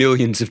been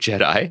millions of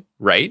Jedi,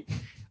 right?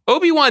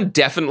 Obi-Wan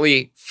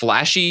definitely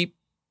flashy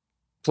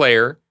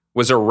player,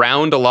 was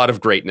around a lot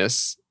of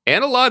greatness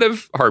and a lot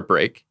of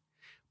heartbreak.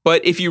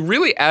 But if you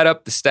really add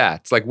up the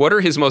stats, like what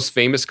are his most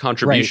famous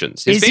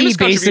contributions? Right. Is he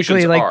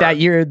basically like that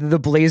year the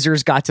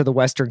Blazers got to the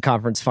Western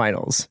Conference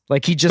Finals?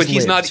 Like he just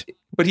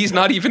But he's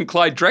not even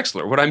Clyde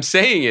Drexler. What I'm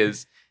saying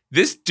is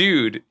this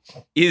dude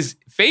is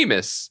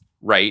famous,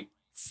 right,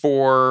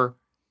 for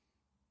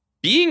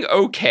being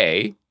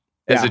okay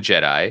as a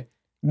Jedi,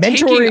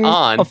 mentoring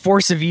on a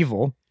force of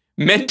evil,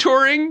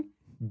 mentoring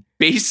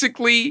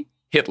basically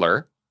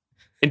Hitler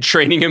and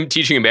training him,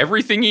 teaching him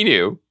everything he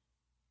knew,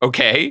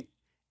 okay?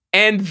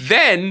 And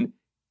then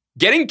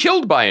getting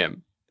killed by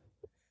him.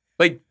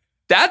 Like,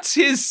 that's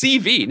his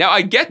CV. Now,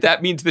 I get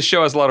that means the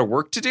show has a lot of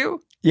work to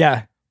do.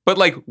 Yeah. But,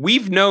 like, we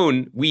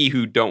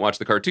who don't watch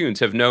the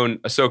cartoons, have known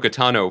Ahsoka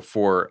Tano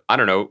for, I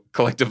don't know,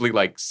 collectively,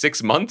 like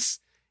 6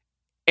 months.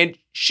 And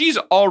she's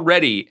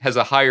already has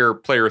a higher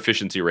player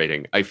efficiency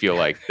rating, I feel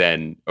like,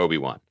 than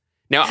Obi-Wan.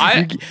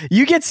 Now,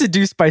 you get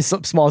seduced by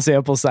small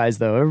sample size,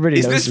 though.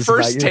 Everybody knows this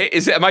first take.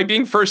 Am I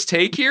being first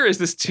take here? Is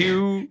this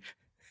too...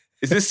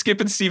 Is this Skip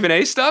and Stephen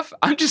A stuff?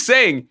 I'm just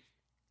saying,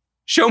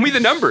 show me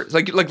the numbers.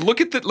 Like look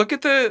at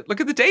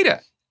the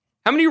data.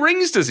 How many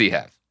rings does he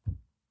have?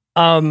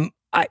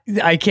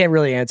 I can't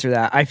really answer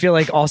that. I feel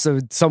like also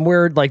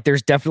somewhere like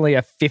there's definitely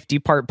a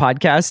 50-part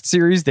podcast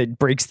series that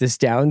breaks this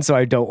down. So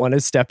I don't want to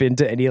step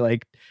into any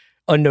like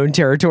unknown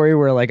territory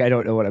where like I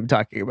don't know what I'm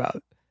talking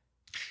about.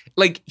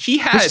 Like he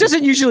had, which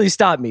doesn't usually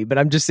stop me, but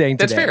I'm just saying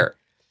that's fair.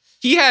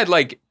 He had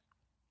like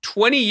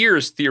 20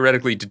 years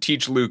theoretically to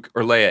teach Luke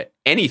or Leia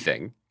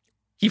anything.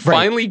 He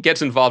finally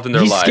gets involved in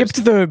their lives. He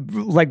skipped the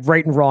like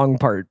right and wrong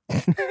part.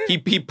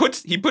 he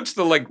puts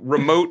the like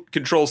remote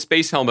control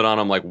space helmet on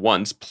him like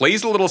once,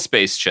 plays a little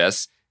space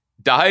chess,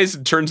 dies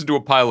and turns into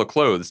a pile of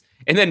clothes.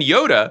 And then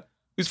Yoda,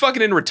 who's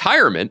fucking in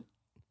retirement,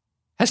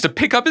 has to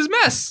pick up his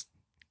mess.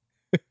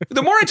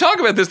 The more I talk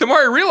about this, the more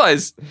I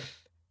realize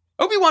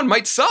Obi-Wan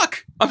might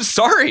suck. I'm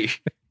sorry.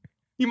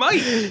 He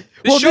might.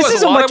 This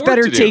is a much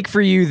better take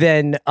for you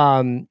than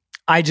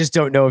I just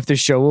don't know if the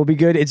show will be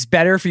good. It's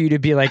better for you to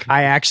be like,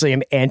 I actually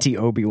am anti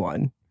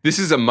Obi-Wan. This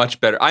is a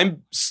much better.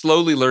 I'm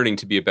slowly learning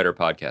to be a better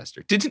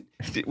podcaster.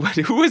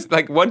 Who was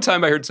like one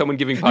time I heard someone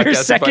giving podcast Your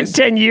second advice.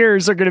 10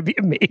 years are going to be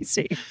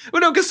amazing.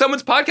 Well, no, because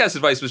someone's podcast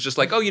advice was just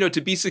like, oh,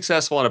 to be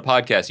successful on a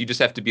podcast, you just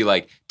have to be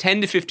like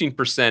 10 to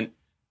 15%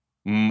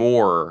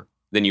 more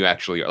than you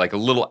actually are, like a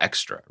little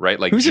extra, right?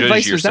 Like whose judge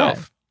advice yourself.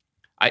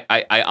 was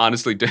that? I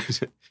honestly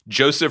did.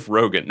 Joseph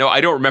Rogan. No,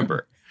 I don't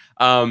remember.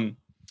 And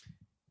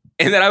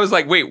then I was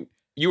like, wait,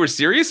 you were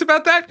serious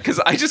about that? Because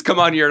I just come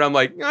on here and I'm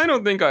like, I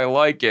don't think I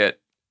like it.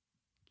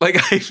 Like,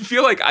 I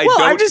feel like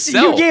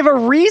you gave a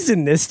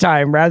reason this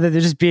time rather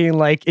than just being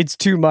like, it's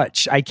too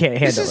much. I can't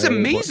handle it. This is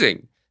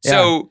amazing. Yeah.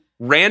 So,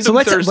 random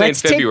Thursday in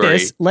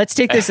February. Let's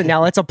take this and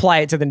now let's apply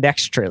it to the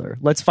next trailer.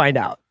 Let's find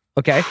out.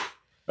 Okay.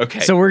 Okay.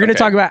 So we're going to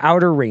talk about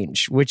Outer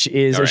Range, which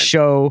is a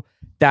show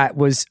that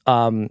was,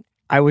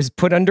 I was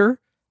put under,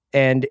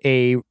 and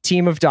a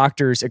team of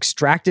doctors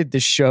extracted the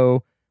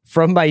show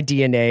from my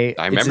DNA.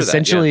 I remember it's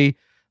essentially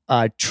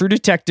True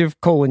Detective :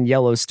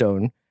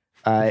 Yellowstone.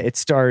 It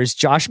stars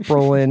Josh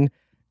Brolin,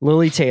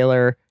 Lily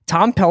Taylor,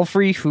 Tom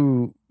Pelphrey,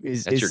 who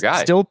is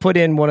still put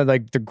in one of the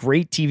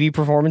great TV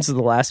performances of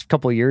the last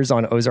couple of years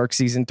on Ozark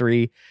season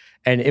 3,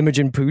 and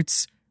Imogen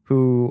Poots,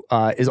 who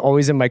is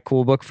always in my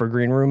cool book for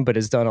Green Room, but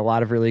has done a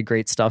lot of really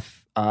great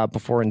stuff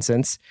before and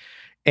since.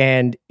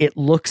 And it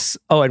looks,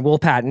 and Will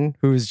Patton,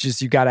 who's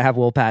just, you got to have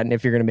Will Patton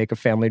if you're going to make a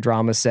family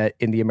drama set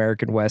in the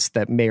American West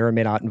that may or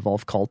may not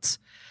involve cults.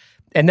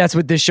 And that's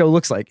what this show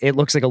looks like. It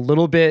looks like a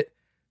little bit,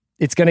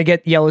 it's going to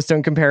get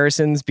Yellowstone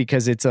comparisons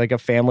because it's like a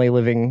family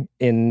living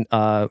in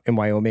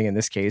Wyoming, in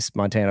this case,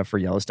 Montana for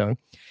Yellowstone.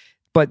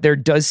 But there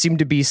does seem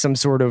to be some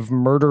sort of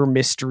murder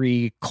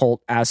mystery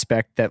cult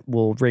aspect that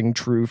will ring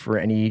true for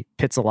any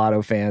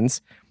Pizzolatto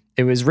fans.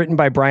 It was written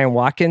by Brian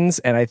Watkins,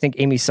 and I think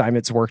Amy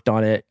Simons worked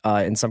on it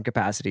in some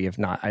capacity, if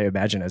not, I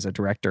imagine, as a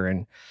director.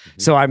 And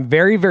so I'm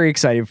very, very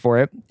excited for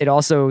it. It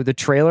also, the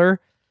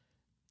trailer,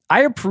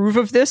 I approve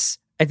of this.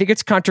 I think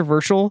it's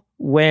controversial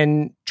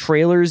when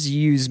trailers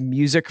use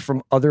music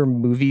from other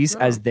movies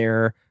as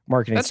their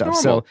marketing That's stuff.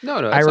 normal. So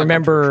no, I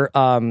remember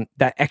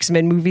that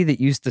X-Men movie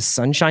that used the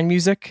Sunshine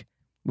music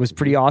was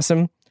pretty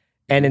awesome.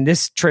 And in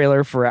this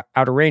trailer for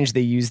Outer Range, they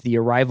used the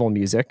Arrival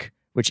music,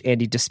 which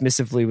Andy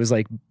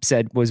dismissively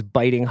said was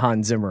biting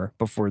Hans Zimmer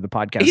before the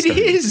podcast started. It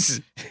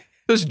is.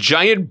 Those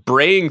giant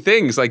braying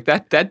things, like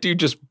that dude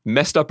just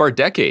messed up our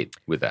decade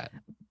with that.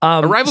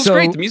 Arrival's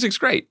great. The music's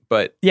great,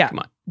 but come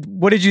on.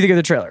 What did you think of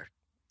the trailer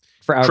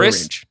for Outer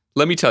Chris, Range?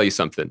 Let me tell you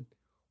something.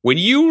 When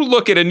you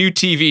look at a new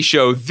TV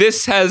show,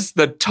 this has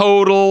the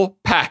total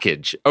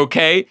package,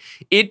 okay?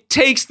 It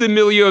takes the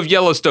milieu of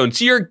Yellowstone,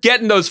 so you're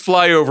getting those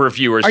flyover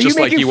viewers just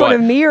like you want. Are you making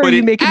fun of me, or are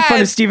you making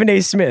fun of Stephen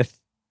A. Smith?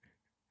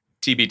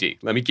 TBD.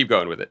 Let me keep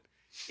going with it.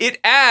 It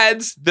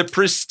adds the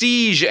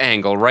prestige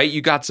angle, right?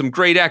 You got some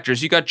great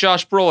actors. You got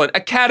Josh Brolin,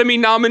 Academy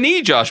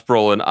nominee Josh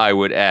Brolin, I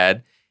would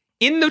add,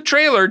 in the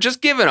trailer,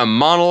 just giving a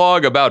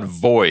monologue about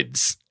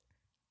voids,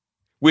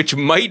 which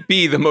might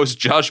be the most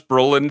Josh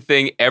Brolin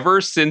thing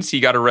ever since he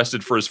got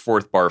arrested for his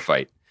 4th bar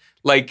fight.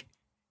 Like,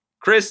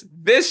 Chris,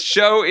 this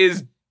show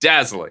is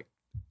dazzling.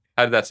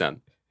 How did that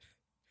sound?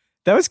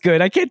 That was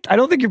good. I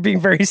don't think you're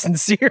being very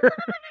sincere.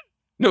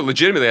 No,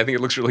 legitimately, I think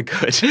it looks really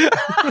good.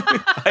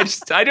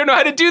 I don't know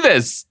how to do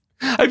this.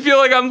 I feel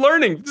like I'm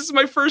learning. This is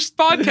my first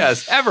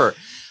podcast ever.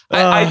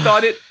 I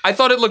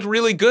thought it looked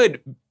really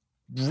good,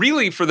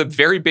 really for the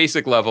very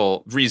basic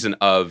level reason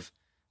of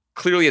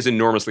clearly has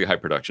enormously high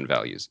production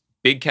values.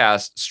 Big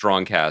cast,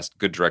 strong cast,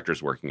 good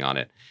directors working on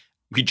it.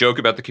 We joke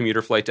about the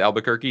commuter flight to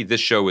Albuquerque.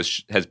 This show was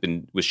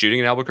shooting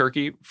in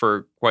Albuquerque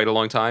for quite a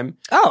long time.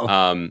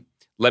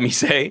 Let me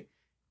say,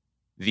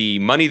 the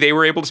money they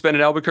were able to spend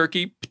in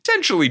Albuquerque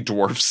potentially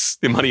dwarfs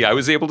the money I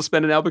was able to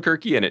spend in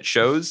Albuquerque, and it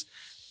shows.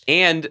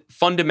 And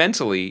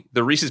fundamentally,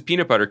 the Reese's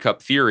Peanut Butter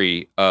Cup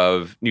theory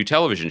of new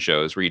television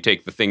shows, where you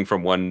take the thing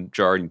from one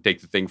jar and you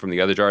take the thing from the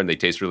other jar and they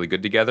taste really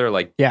good together,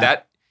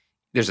 that.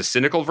 There's a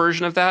cynical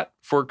version of that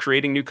for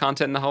creating new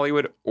content in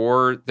Hollywood,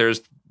 or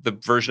there's the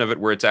version of it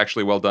where it's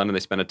actually well done and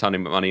they spend a ton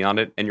of money on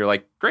it, and you're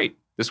like, great,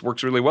 this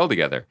works really well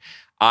together.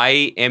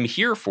 I am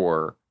here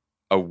for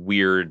a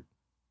weird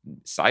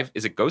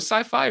is it ghost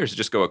sci-fi, or is it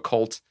just go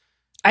occult?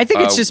 I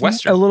think it's just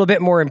Western? a little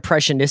bit more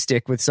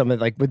impressionistic with some of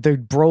with the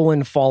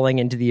Brolin falling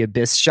into the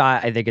abyss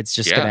shot. I think it's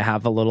just going to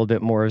have a little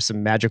bit more of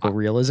some magical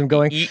realism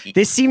going.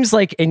 This seems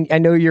like, and I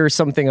know you're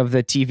something of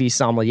the TV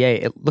sommelier,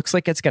 it looks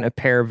like it's going to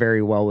pair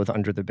very well with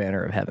Under the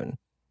Banner of Heaven.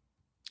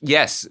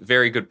 Yes,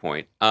 very good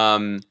point.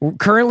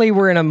 Currently,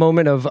 we're in a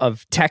moment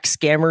of tech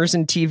scammers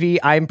in TV.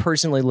 I'm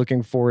personally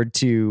looking forward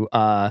to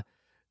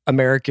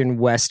American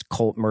West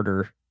cult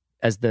murder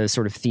as the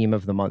sort of theme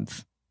of the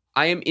month.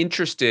 I am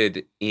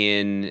interested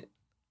in,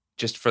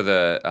 just for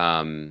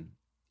the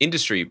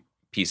industry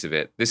piece of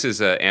it, this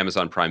is an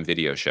Amazon Prime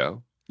Video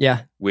show.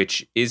 Yeah.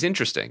 Which is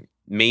interesting,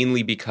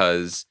 mainly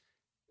because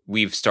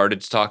we've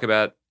started to talk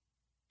about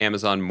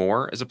Amazon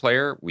more as a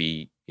player.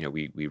 We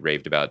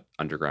raved about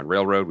Underground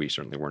Railroad. We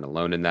certainly weren't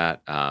alone in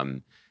that.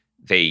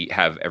 They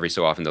have, every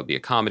so often, there'll be a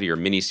comedy or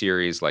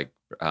miniseries like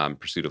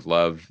Pursuit of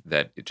Love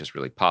that it just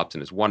really pops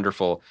and is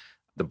wonderful.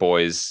 The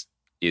Boys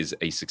is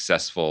a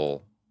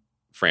successful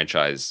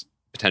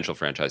potential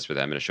franchise for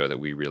them, and a show that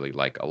we really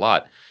like a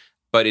lot.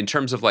 But in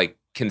terms of like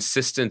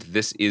consistent,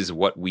 this is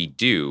what we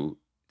do,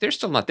 they're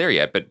still not there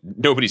yet, but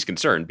nobody's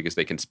concerned because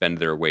they can spend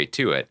their way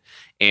to it.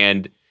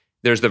 And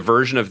there's the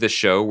version of this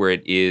show where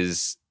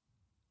its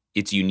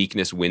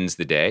uniqueness wins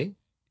the day.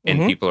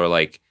 And people are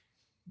like,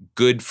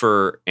 good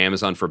for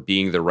Amazon for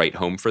being the right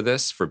home for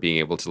this, for being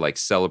able to like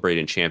celebrate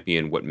and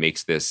champion what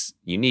makes this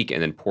unique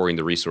and then pouring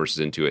the resources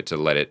into it to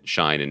let it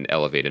shine and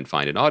elevate and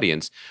find an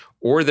audience.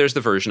 Or there's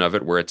the version of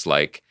it where it's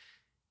like,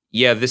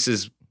 yeah, this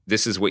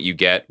is what you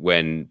get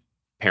when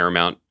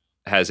Paramount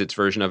has its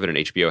version of it and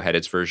HBO had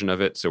its version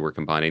of it. So we're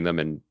combining them,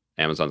 and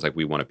Amazon's like,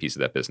 we want a piece of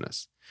that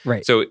business.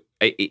 Right. So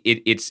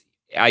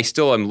I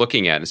still am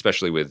looking at,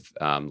 especially with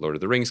Lord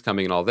of the Rings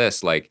coming and all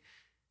this, like,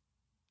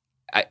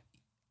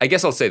 I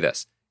guess I'll say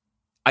this.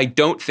 I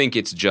don't think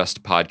it's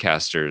just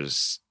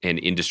podcasters and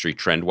industry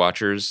trend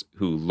watchers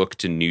who look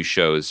to new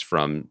shows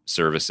from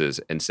services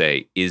and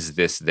say, is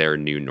this their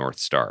new North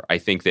Star? I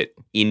think that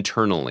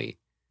internally,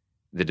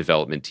 the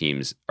development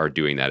teams are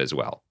doing that as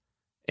well.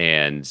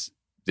 And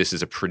this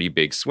is a pretty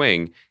big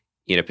swing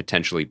in a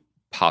potentially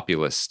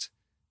populist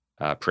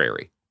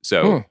prairie.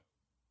 So,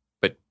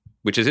 but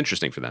which is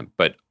interesting for them.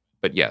 But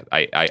yeah,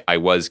 I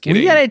was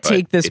kidding. We got to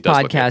take this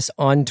podcast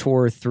on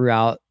tour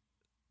throughout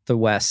the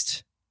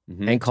West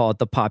and call it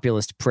the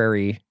Populist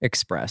Prairie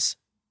Express.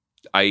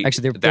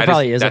 Actually, there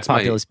probably is a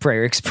Populist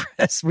Prairie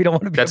Express. We don't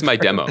want to be. That's my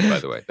demo, by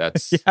the way.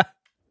 That's yeah.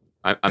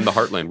 I'm the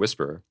Heartland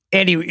Whisperer.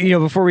 Andy,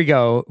 before we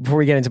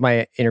get into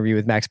my interview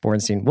with Max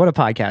Borenstein, what a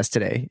podcast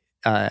today.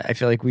 I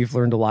feel like we've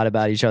learned a lot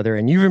about each other,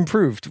 and you've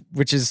improved,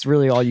 which is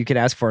really all you can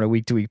ask for on a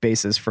week-to-week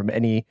basis from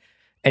any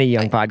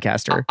young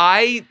podcaster.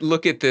 I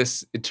look at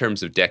this in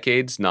terms of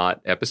decades,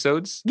 not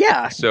episodes.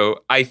 Yeah.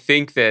 So I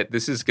think that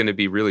this is going to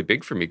be really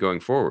big for me going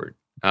forward.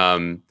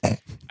 And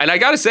I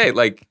got to say,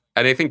 like,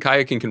 and I think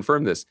Kaya can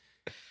confirm this,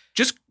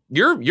 just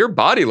your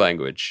body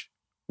language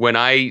when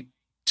I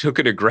took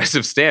an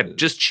aggressive stand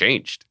just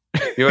changed.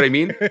 You know what I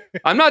mean?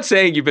 I'm not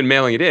saying you've been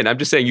mailing it in. I'm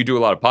just saying you do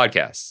a lot of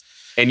podcasts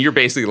and you're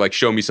basically like,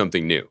 show me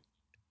something new.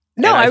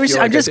 No,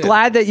 I'm just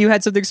glad that you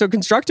had something so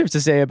constructive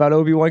to say about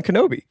Obi-Wan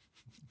Kenobi.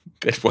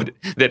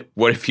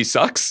 What if he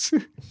sucks? No,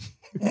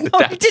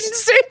 he didn't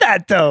say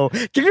that though.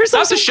 Give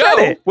yourself some show.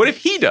 Credit. What if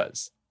he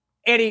does?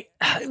 Andy,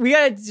 we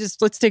gotta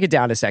let's take it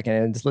down a second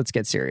and let's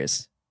get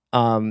serious.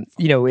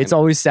 It's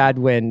always sad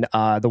when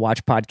the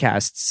Watch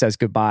podcast says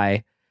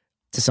goodbye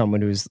to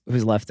someone who's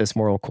left this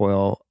moral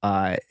coil.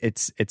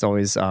 It's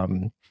always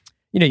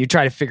you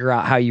try to figure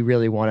out how you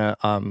really want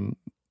to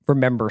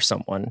remember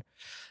someone.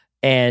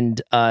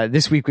 And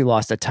this week we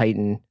lost a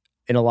titan,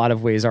 in a lot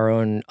of ways our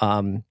own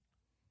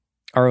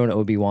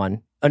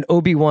Obi-Wan, an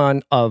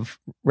Obi-Wan of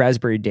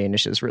Raspberry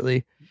Danishes,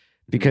 really,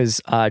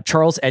 because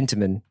Charles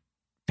Entenmann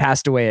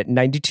passed away at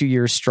 92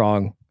 years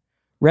strong.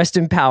 Rest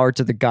in power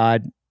to the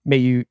god. May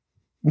you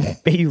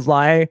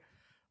lie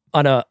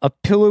on a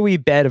pillowy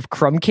bed of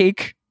crumb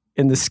cake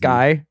in the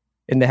sky,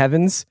 in the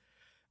heavens.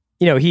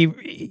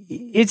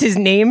 It's his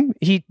name.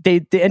 The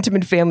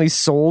Entenmann family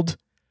sold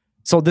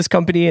this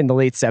company in the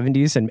late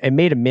 70s and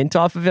made a mint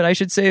off of it, I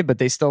should say, but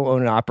they still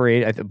own and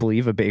operate, I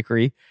believe, a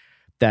bakery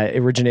that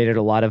originated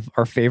a lot of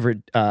our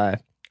favorite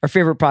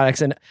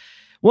products. And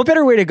what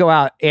better way to go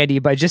out, Andy,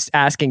 by just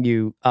asking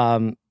you,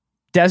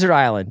 Desert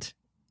Island,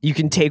 you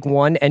can take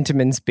one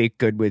Entenmann's baked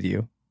good with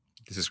you.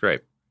 This is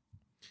great.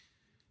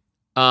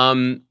 I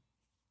don't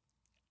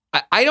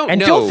know.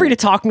 And feel free to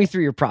talk me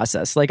through your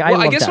process. Like,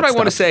 I guess what I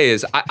want to say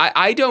is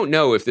I don't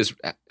know if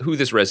who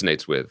this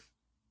resonates with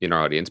in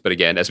our audience. But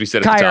again, as we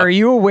said at the top, are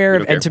you aware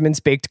of Entenmann's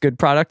baked good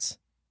products?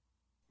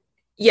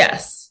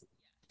 Yes.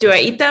 Do I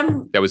eat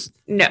them?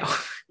 No.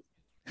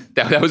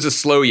 That was a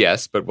slow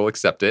yes, but we'll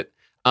accept it.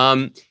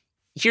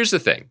 Here's the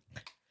thing.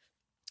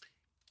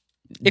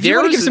 If you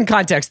want to give some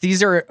context,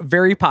 these are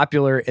very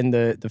popular in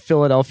the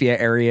Philadelphia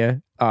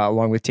area,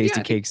 along with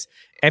Tasty Cakes.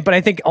 But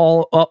I think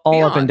all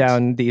up and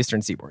down the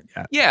Eastern Seaboard.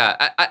 Yeah.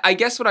 Yeah. I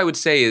guess what I would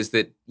say is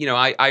that,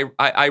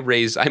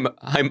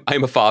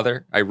 I'm a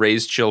father. I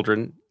raise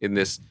children in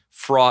this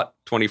fraught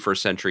 21st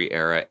century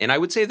era. And I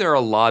would say there are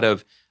a lot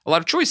of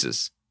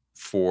choices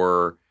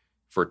for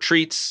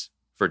treats,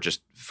 for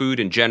just food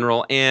in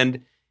general.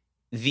 And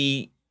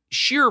the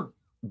sheer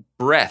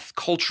breadth,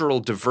 cultural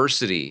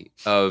diversity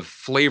of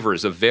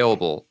flavors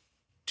available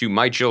to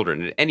my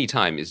children at any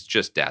time is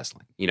just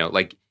dazzling.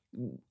 Like,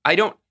 I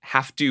don't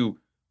have to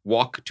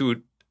walk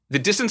to the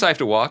distance I have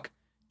to walk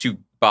to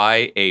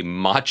buy a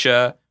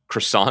matcha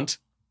croissant.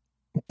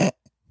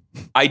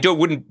 I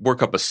wouldn't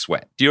work up a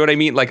sweat. Do you know what I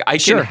mean? Like, I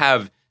can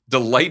have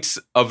delights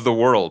of the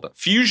world,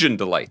 fusion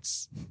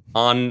delights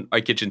on my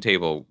kitchen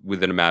table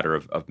within a matter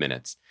of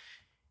minutes.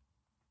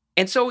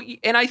 And so,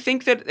 and I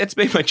think that it's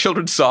made my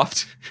children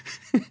soft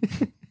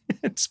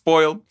and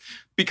spoiled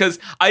because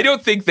I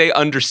don't think they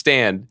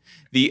understand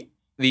the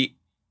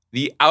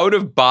out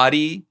of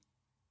body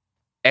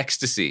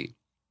ecstasy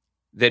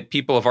that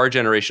people of our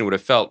generation would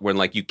have felt when,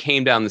 like, you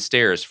came down the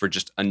stairs for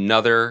just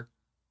another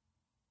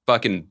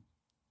fucking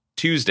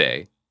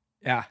Tuesday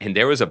Yeah. And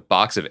there was a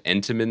box of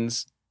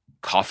Entenmann's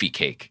coffee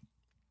cake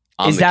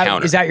on the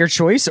counter. Is that your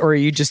choice, or are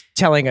you just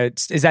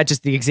is that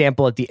just the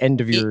example at the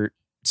end of your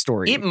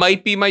story? It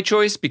might be my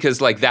choice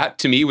because like that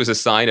to me was a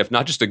sign of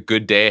not just a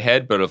good day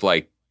ahead, but of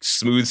like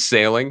smooth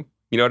sailing.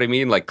 You know what I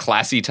mean? Like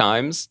classy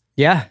times.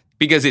 Yeah.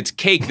 Because it's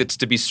cake that's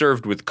to be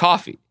served with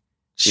coffee.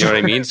 You know what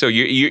I mean? So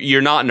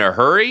you're not in a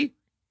hurry.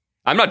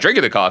 I'm not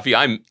drinking the coffee.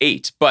 I'm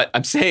 8, but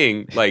I'm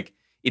saying like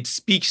it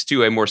speaks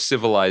to a more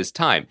civilized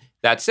time.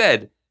 That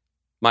said,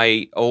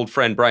 my old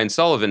friend Brian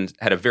Sullivan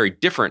had a very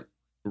different.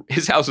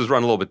 His house was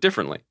run a little bit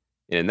differently.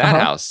 And in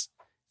that house,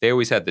 they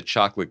always had the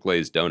chocolate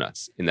glazed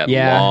donuts in that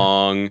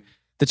long,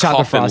 the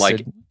chocolate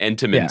coffin-like frosted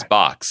Entenmann's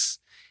box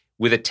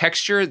with a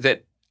texture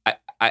that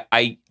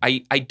I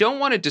don't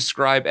want to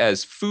describe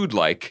as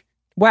food-like.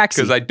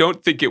 Waxy. Because I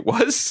don't think it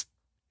was.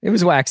 It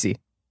was waxy.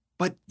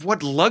 But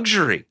what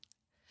luxury.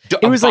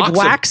 It was like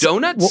wax.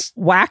 Donuts?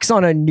 Wax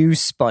on a new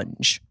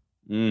sponge.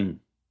 Mm.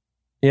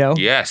 You know?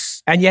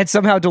 Yes. And yet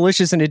somehow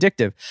delicious and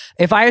addictive.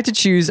 If I had to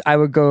choose, I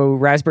would go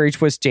Raspberry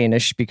Twist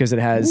Danish because it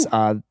has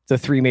the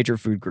 3 major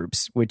food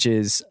groups, which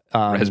is...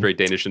 Raspberry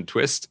Danish and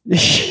Twist? Yeah,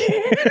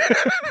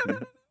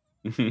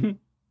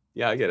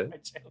 I get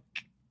it.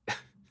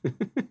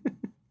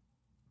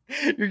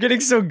 You're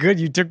getting so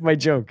good, you took my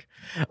joke.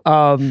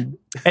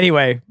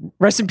 Anyway,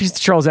 rest in peace to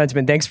Charles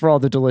Entenmann. Thanks for all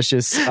the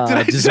delicious did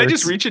I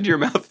just reach into your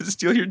mouth and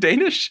steal your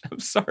Danish? I'm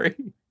sorry.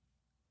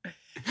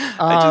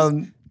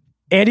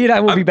 Andy and I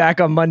will be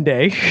back on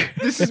Monday.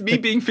 This is me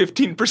being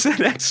 15%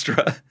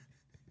 extra.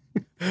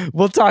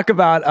 We'll talk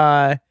about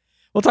Top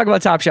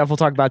Chef. We'll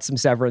talk about some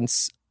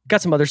Severance.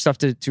 Got some other stuff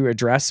to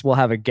address. We'll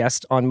have a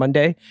guest on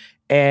Monday.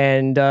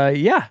 And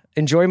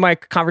enjoy my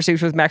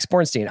conversation with Max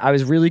Borenstein. I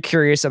was really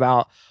curious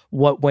about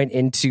what went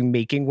into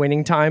making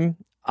Winning Time.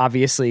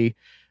 Obviously,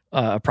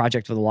 a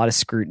project with a lot of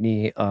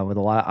scrutiny, with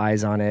a lot of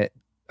eyes on it.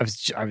 I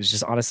was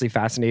just honestly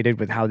fascinated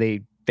with how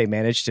they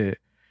managed to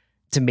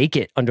make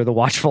it under the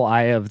watchful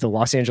eye of the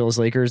Los Angeles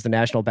Lakers, the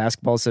National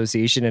Basketball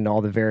Association, and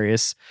all the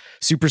various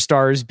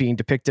superstars being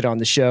depicted on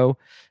the show.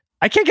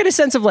 I can't get a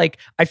sense of like,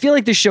 I feel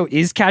like this show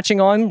is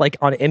catching on like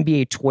on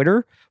NBA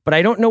Twitter, but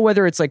I don't know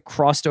whether it's like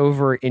crossed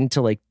over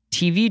into like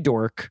TV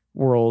dork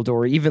world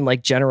or even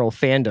like general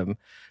fandom.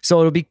 So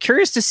it'll be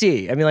curious to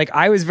see. I mean, like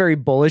I was very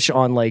bullish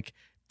on like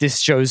this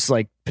show's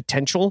like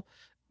potential,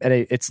 and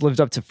it's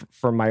lived up to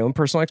for my own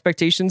personal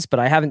expectations, but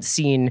I haven't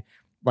seen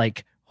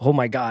like, oh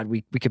my God,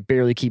 we could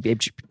barely keep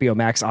HBO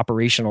Max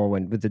operational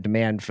with the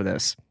demand for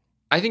this.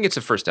 I think it's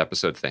a first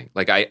episode thing.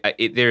 Like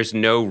there's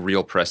no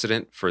real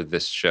precedent for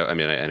this show. I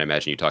mean, and I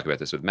imagine you talk about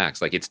this with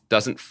Max. Like it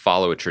doesn't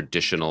follow a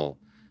traditional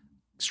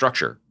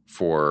structure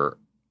for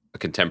a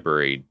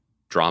contemporary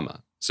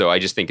drama. So I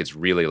just think it's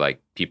really like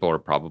people are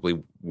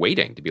probably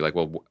waiting to be like,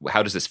 well,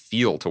 how does this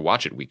feel to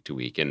watch it week to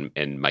week?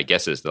 And my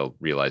guess is they'll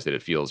realize that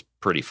it feels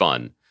pretty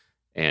fun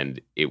and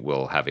it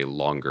will have a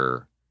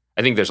longer,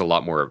 I think there's a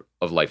lot more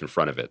of life in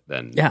front of it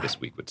than this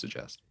week would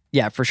suggest.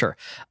 Yeah, for sure.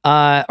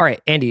 All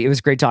right, Andy, it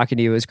was great talking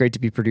to you. It was great to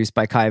be produced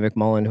by Kaya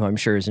McMullen, who I'm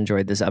sure has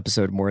enjoyed this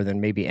episode more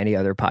than maybe any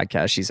other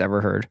podcast she's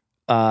ever heard.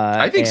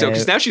 I think so,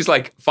 because now she's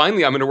like,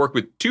 finally, I'm going to work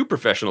with 2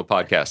 professional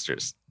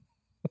podcasters,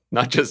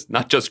 not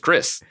just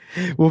Chris.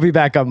 We'll be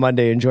back on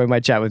Monday. Enjoy my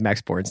chat with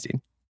Max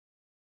Borenstein.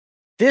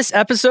 This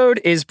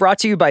episode is brought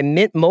to you by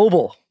Mint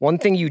Mobile. One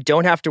thing you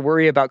don't have to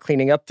worry about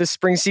cleaning up this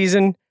spring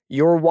season,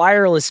 your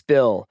wireless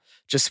bill.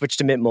 Just switch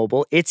to Mint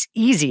Mobile. It's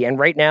easy, and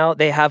right now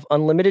they have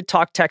unlimited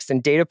talk, text,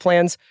 and data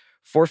plans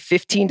for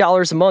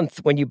 $15 a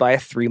month when you buy a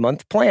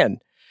 3-month plan.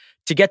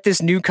 To get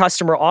this new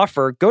customer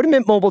offer, go to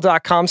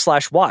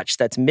mintmobile.com/watch.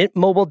 That's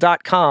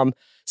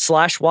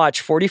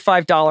mintmobile.com/watch.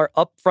 $45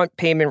 upfront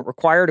payment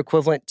required,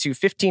 equivalent to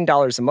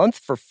 $15 a month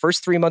for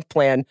first 3-month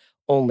plan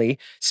only.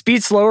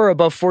 Speed slower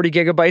above 40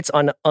 gigabytes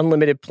on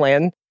unlimited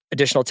plan.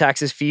 Additional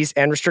taxes, fees,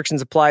 and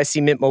restrictions apply.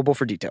 See Mint Mobile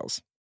for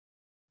details.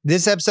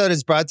 This episode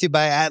is brought to you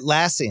by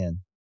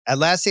Atlassian.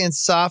 Atlassian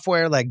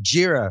software like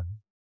Jira,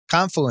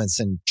 Confluence,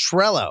 and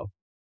Trello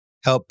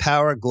help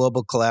power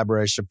global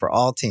collaboration for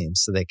all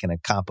teams so they can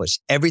accomplish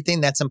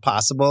everything that's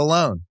impossible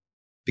alone.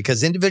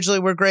 Because individually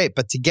we're great,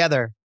 but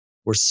together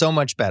we're so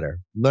much better.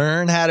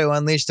 Learn how to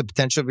unleash the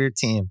potential of your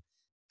team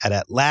at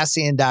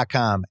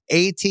Atlassian.com.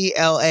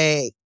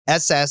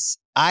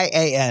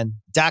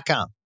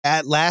 Atlassian.com.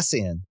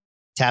 Atlassian.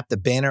 Tap the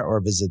banner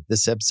or visit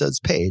this episode's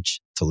page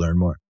to learn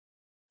more.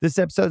 This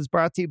episode is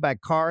brought to you by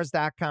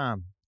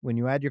Cars.com. When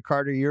you add your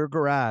car to your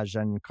garage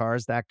on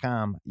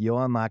Cars.com,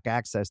 you'll unlock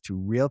access to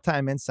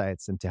real-time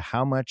insights into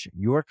how much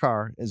your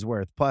car is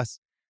worth. Plus,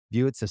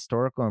 view its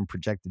historical and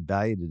projected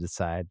value to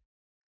decide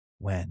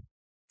when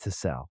to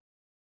sell.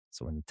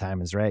 So when the time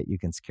is right, you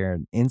can secure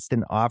an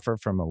instant offer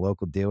from a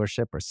local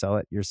dealership or sell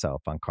it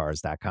yourself on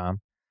Cars.com.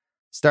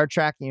 Start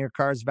tracking your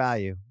car's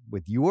value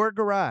with your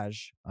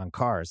garage on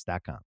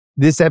Cars.com.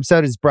 This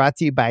episode is brought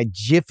to you by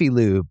Jiffy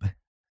Lube.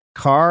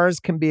 Cars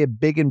can be a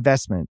big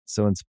investment,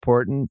 so it's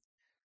important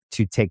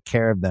to take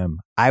care of them.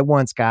 I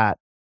once got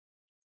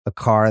a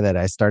car that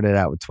I started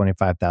out with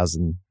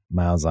 25,000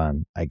 miles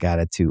on. I got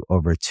it to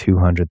over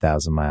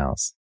 200,000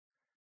 miles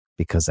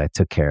because I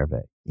took care of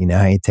it. You know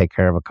how you take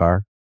care of a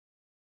car?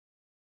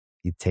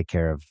 You take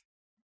care of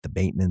the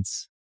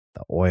maintenance,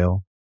 the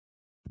oil,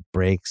 the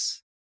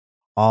brakes,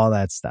 all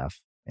that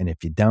stuff. And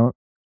if you don't,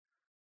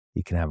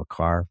 you can have a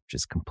car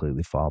just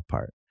completely fall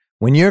apart.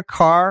 When your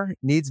car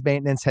needs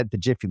maintenance, head to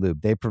Jiffy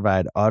Lube. They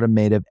provide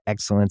automotive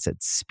excellence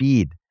at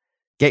speed.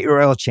 Get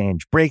your oil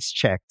change, brakes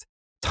checked,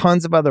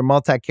 tons of other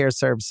multi-care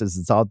services.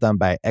 It's all done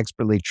by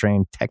expertly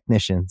trained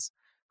technicians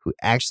who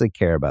actually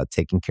care about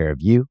taking care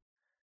of you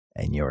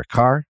and your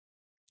car.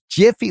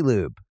 Jiffy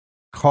Lube,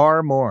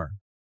 car more.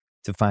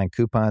 To find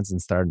coupons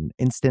and start an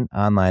instant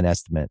online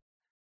estimate,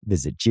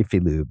 visit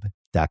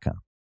jiffylube.com.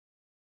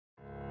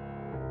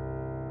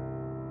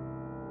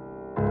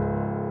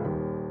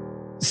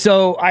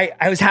 So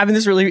I was having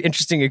this really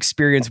interesting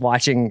experience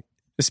watching,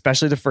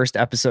 especially the first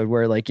episode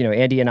where, like, you know,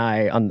 Andy and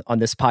I on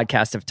this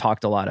podcast have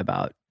talked a lot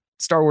about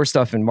Star Wars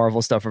stuff and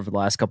Marvel stuff over the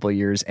last couple of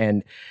years.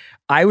 And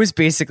I was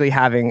basically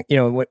having, you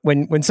know,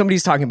 when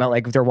somebody's talking about,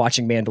 like, they're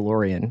watching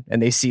Mandalorian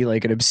and they see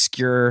like an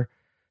obscure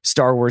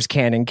Star Wars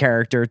canon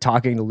character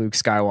talking to Luke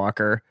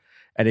Skywalker,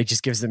 and it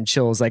just gives them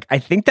chills. Like, I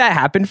think that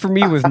happened for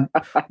me with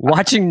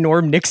watching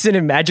Norm Nixon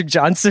and Magic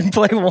Johnson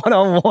play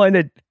one-on-one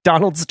at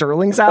Donald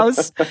Sterling's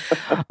house.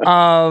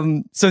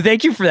 So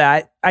thank you for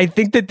that. I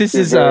think that this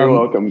is very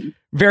welcome.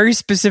 Very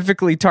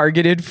specifically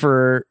targeted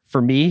for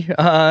me,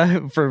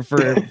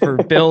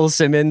 for Bill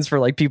Simmons, for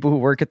like people who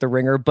work at the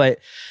Ringer. But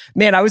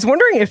man, I was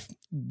wondering if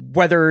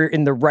whether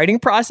in the writing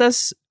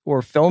process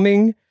or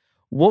filming,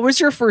 what was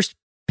your first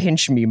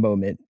pinch me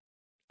moment?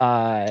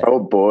 Oh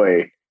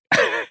boy.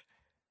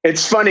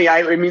 It's funny.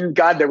 I mean,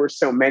 God, there were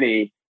so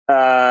many.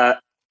 Like,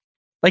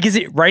 is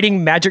it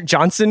writing Magic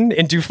Johnson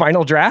into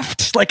Final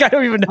Draft? Like, I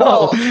don't even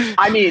know. Well,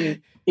 I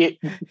mean,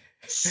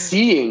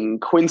 seeing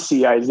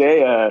Quincy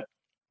Isaiah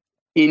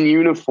in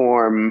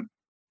uniform,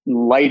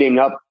 lighting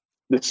up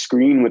the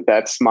screen with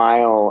that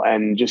smile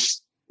and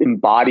just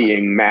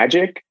embodying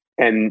magic,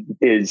 and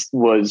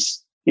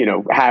was, you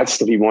know, has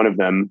to be one of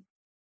them.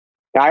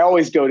 I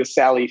always go to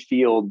Sally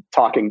Field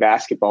talking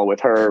basketball with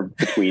her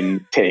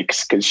between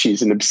takes because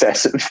she's an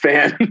obsessive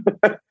fan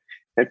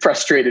and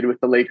frustrated with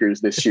the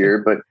Lakers this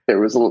year, but there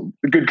was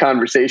good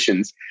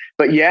conversations.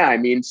 But yeah, I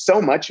mean,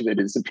 so much of it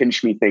is a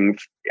pinch me thing.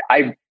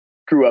 I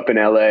grew up in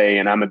LA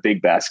and I'm a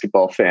big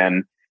basketball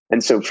fan.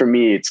 And so for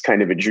me, it's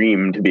kind of a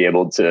dream to be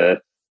able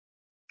to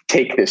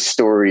take this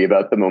story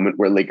about the moment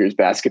where Lakers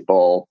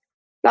basketball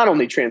not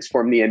only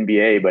transformed the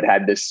NBA, but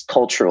had this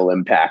cultural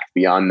impact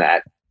beyond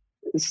that.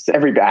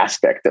 Every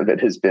aspect of it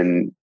has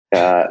been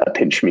a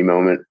pinch me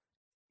moment.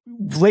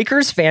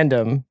 Lakers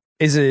fandom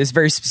is a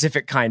very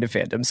specific kind of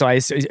fandom. So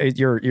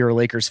you're a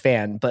Lakers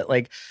fan, but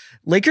like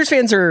Lakers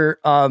fans are,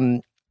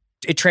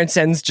 it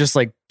transcends just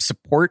like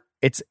support.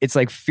 It's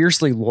like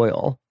fiercely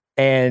loyal.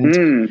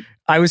 And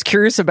I was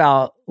curious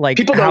about, like,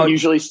 people don't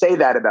usually say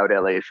that about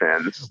LA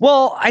fans.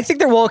 Well, I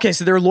think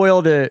so they're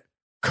loyal to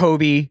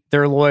Kobe.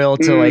 They're loyal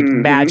to like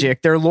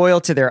Magic. They're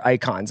loyal to their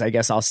icons, I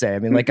guess I'll say. I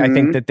mean, like, I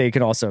think that they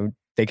can also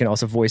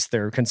voice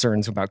their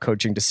concerns about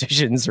coaching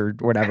decisions or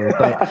whatever.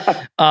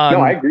 But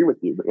no, I agree with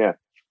you. But yeah.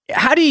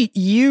 How do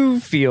you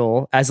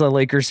feel as a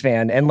Lakers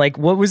fan? And like,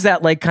 what was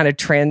that like kind of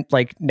trend,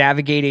 like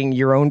navigating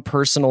your own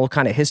personal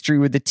kind of history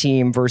with the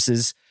team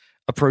versus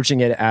approaching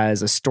it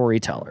as a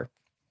storyteller?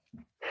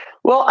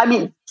 Well, I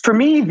mean, for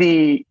me,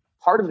 the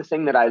part of the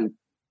thing that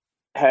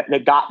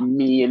got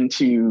me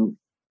into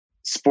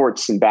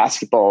sports and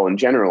basketball in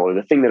general, or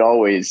the thing that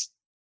always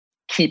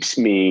keeps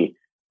me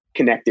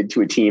connected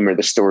to a team, or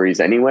the stories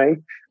anyway.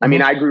 I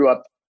mean, I grew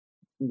up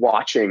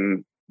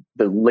watching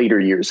the later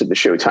years of the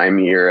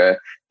Showtime era,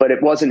 but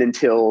it wasn't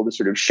until the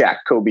sort of Shaq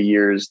Kobe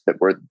years that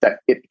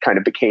it kind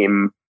of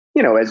became,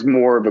 you know, as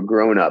more of a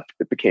grown up,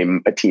 it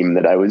became a team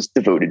that I was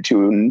devoted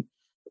to and,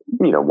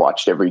 you know,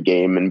 watched every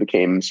game and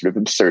became sort of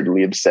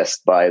absurdly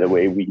obsessed by the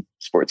way we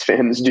sports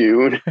fans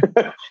do,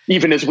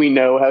 even as we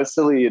know how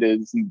silly it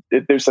is.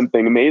 There's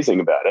something amazing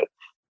about it.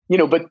 You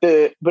know, but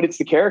it's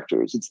the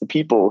characters, it's the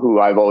people who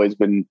I've always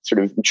been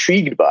sort of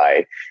intrigued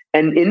by.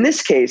 And in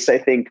this case, I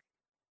think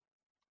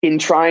in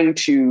trying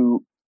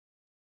to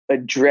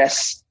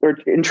address or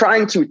in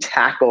trying to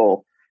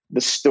tackle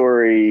the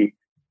story,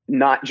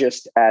 not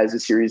just as a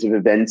series of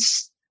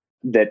events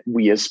that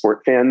we as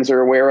sport fans are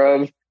aware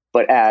of,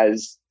 but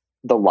as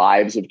the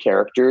lives of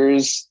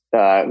characters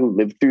who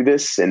lived through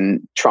this,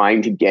 and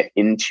trying to get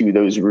into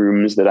those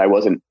rooms that I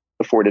wasn't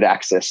afforded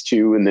access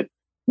to and that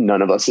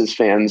none of us as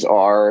fans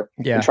are,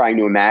 and trying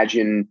to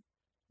imagine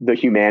the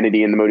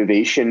humanity and the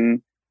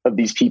motivation of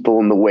these people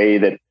in the way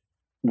that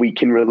we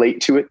can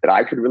relate to it, that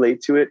I could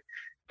relate to it.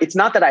 It's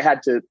not that I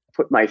had to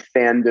put my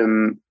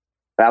fandom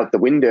out the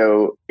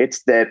window.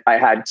 It's that I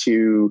had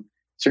to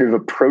sort of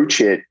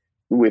approach it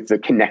with a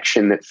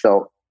connection that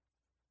felt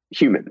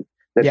human,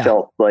 that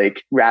felt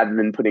like, rather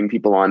than putting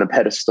people on a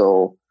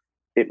pedestal,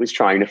 it was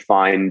trying to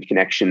find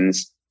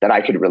connections that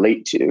I could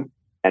relate to.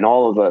 And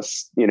all of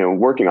us, you know,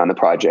 working on the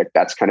project,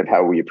 that's kind of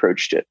how we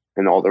approached it.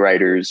 And all the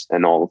writers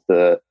and all of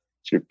the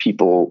sort of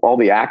people, all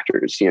the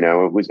actors, you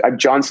know, it was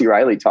John C.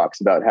 Reilly talks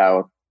about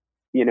how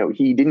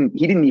he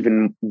didn't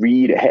even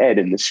read ahead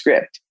in the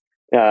script.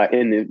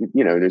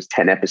 There's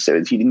 10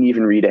 episodes. He didn't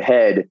even read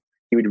ahead.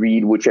 He would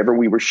read whichever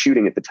we were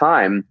shooting at the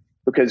time,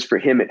 because for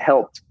him, it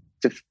helped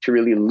to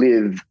really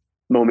live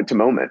moment to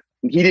moment.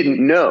 He didn't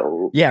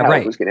know how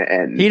it was going to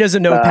end. He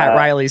doesn't know Pat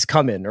Riley's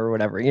coming or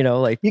whatever,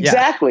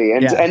 exactly.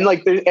 And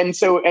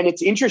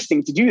it's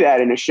interesting to do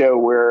that in a show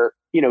where,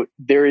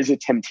 there is a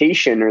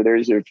temptation or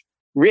there's a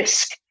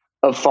risk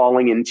of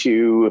falling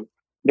into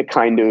the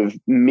kind of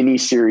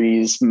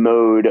miniseries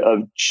mode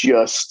of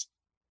just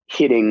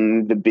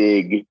hitting the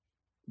big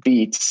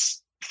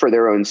beats for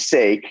their own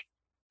sake.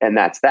 And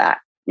that's that,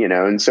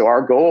 and so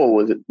our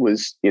goal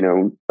was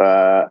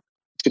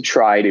to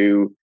try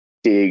to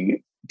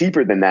dig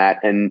deeper than that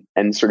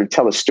and sort of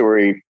tell a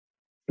story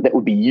that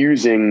would be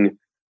using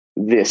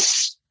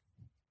this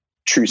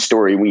true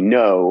story we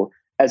know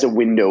as a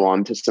window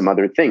onto some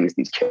other things,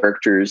 these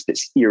characters,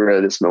 this era,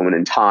 this moment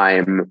in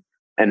time,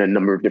 and a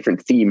number of different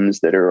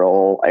themes that are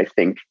all, I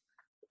think,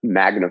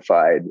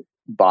 magnified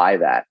by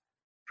that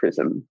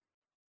prism.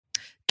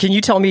 Can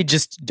you tell me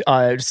just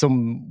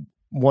some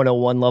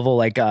 101 level,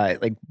 like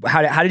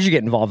how did you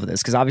get involved with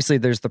this? Because obviously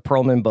there's the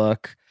Perlman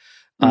book,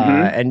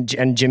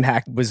 and Jim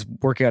Hack was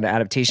working on an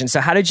adaptation.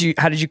 So how did you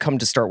come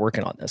to start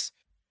working on this?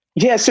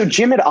 Yeah, so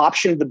Jim had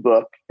optioned the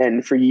book,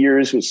 and for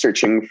years was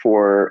searching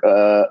for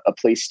a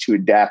place to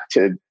adapt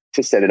to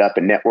set it up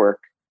and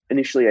network.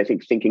 Initially, I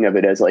think thinking of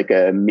it as like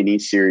a mini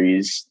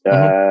series,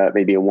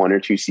 maybe a 1 or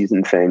 2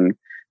 season thing,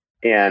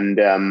 and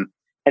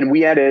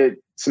we had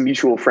some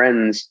mutual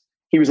friends.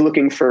 He was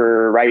looking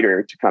for a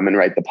writer to come and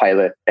write the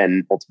pilot,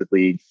 and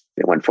ultimately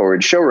it went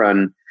forward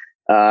showrun.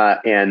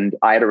 And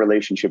I had a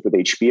relationship with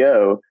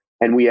HBO,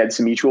 and we had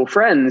some mutual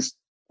friends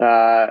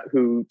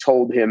who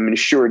told him and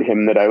assured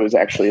him that I was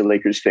actually a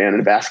Lakers fan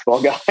and a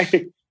basketball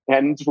guy.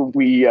 and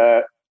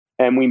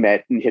we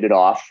met and hit it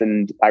off,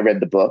 and I read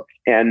the book,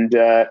 and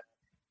I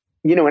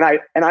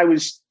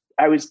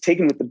was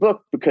taken with the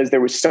book because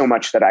there was so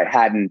much that I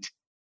hadn't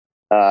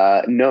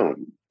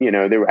known.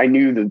 I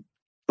knew the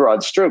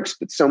broad strokes,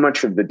 but so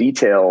much of the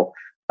detail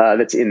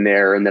that's in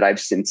there, and that I've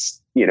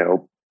since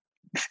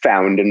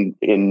found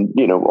in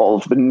all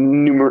of the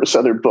numerous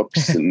other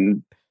books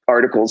and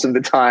articles of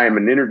the time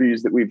and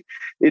interviews that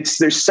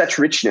there's such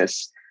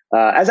richness,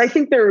 as I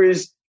think there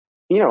is,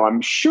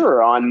 I'm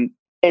sure on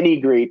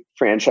any great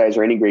franchise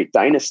or any great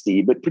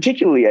dynasty, but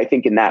particularly I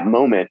think in that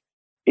moment,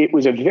 it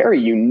was a very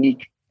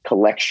unique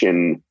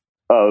collection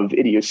of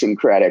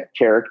idiosyncratic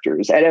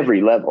characters at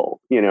every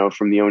level,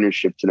 from the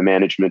ownership to the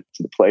management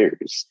to the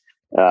players,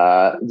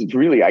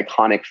 really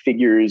iconic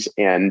figures.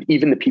 And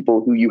even the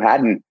people who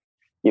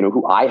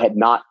who I had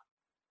not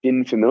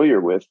been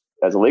familiar with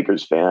as a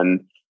Lakers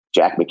fan,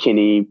 Jack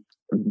McKinney,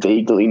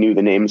 vaguely knew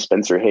the name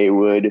Spencer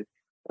Haywood,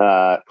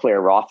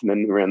 Claire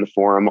Rothman, who ran the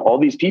forum, all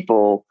these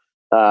people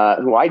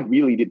who I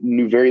really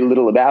knew very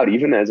little about,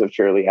 even as a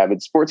fairly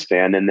avid sports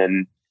fan, and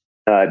then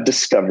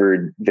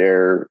discovered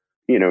their,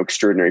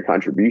 extraordinary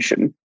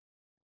contribution.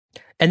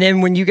 And then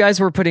when you guys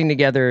were putting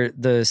together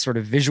the sort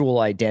of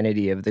visual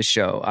identity of the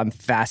show, I'm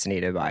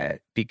fascinated by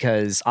it,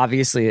 because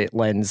obviously it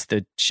lends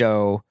the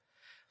show.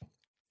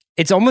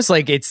 It's almost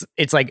like it's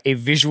like a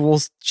visual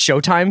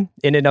Showtime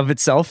in and of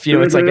itself.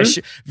 It's like a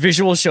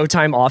visual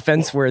Showtime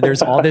offense where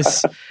there's all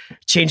this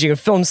changing of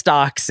film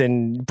stocks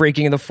and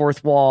breaking of the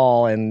fourth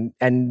wall, and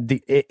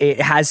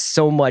it has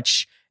so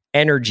much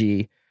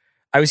energy.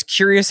 I was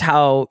curious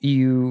how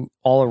you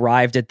all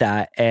arrived at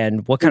that,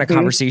 and what kind of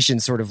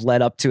conversations sort of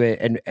led up to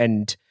it,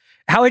 and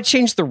how it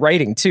changed the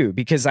writing too,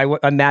 because I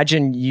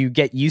imagine you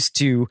get used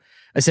to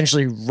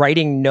essentially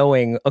writing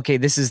knowing, okay,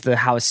 this is the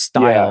house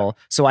style,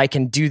 so I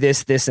can do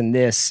this, this, and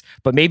this,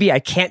 but maybe I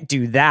can't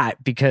do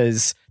that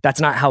because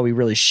that's not how we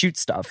really shoot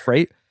stuff,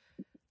 right?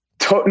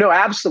 No,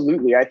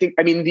 absolutely. You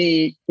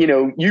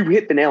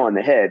hit the nail on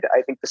the head.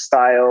 I think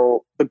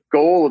the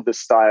goal of the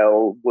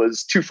style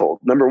was twofold.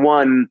 Number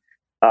one,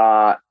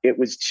 it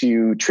was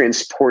to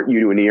transport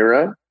you to an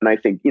era. And I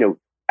think,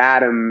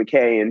 Adam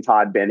McKay and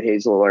Todd Van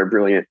Hazel are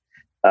brilliant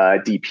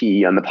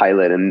DP on the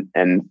pilot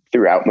and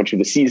throughout much of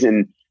the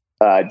season,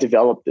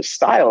 developed this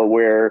style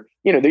where,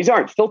 these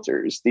aren't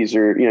filters. These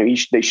are,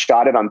 they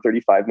shot it on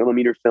 35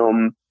 millimeter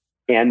film,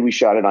 and we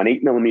shot it on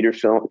 8 millimeter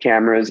film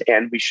cameras,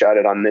 and we shot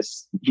it on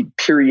this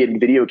period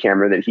video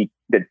camera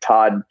that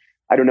Todd,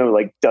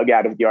 dug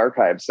out of the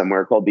archive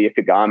somewhere, called the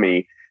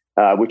Ikegami,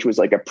 which was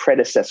like a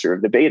predecessor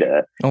of the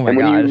Beta. Oh my and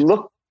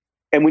God.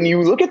 When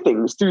you look at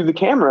things through the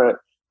camera,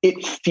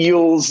 it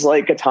feels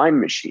like a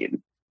time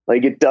machine.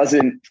 Like, it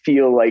doesn't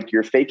feel like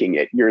you're faking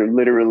it. You're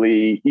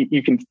literally,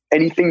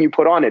 anything you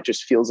put on it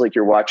just feels like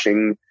you're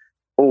watching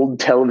old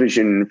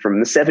television from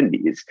the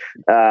 70s.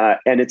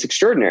 And it's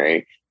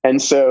extraordinary.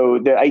 And so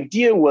the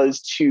idea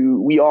was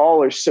we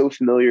all are so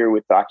familiar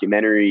with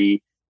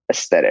documentary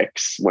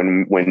aesthetics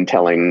when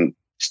telling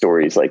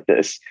stories like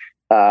this.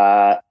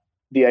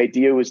 The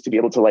idea was to be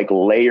able to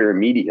layer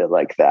media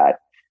like that,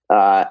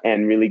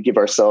 and really give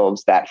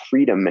ourselves that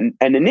freedom.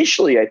 And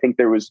initially, I think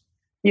there was,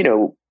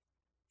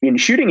 in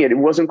shooting it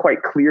wasn't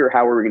quite clear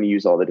how we were going to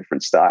use all the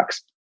different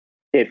stocks.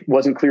 it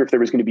wasn't clear if there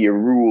was going to be a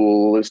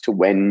rule as to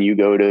when you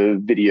go to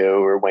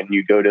video or when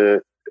you go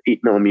to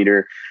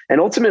 8mm.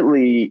 And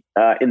ultimately,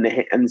 in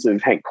the hands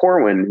of Hank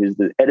Corwin, who's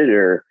the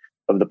editor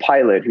of the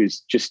pilot,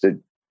 who's just a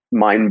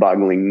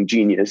mind-boggling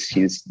genius.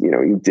 He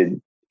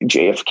did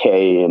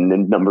JFK and a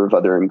number of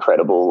other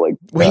incredible, like,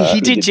 wait,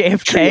 he did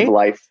JFK? Tree of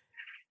Life.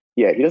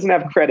 Yeah, he doesn't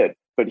have credit,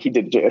 but he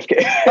did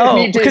JFK.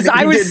 Oh, because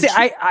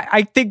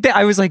I think that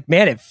I was like,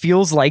 man, it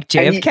feels like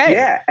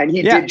JFK.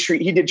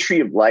 He did Tree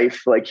of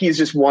Life. Like, he's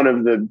just one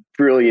of the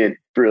brilliant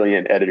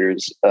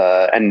editors,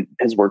 and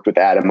has worked with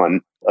Adam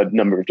on a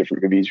number of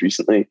different movies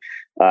recently,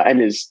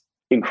 and is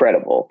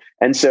incredible.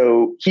 And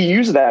so he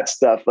used that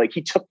stuff. Like,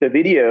 he took the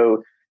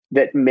video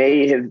that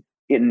may have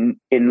in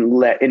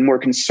more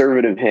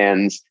conservative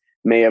hands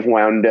may have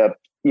wound up,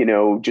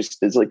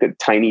 just as like a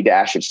tiny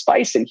dash of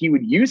spice, and he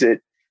would use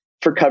it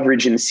for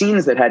coverage in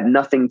scenes that had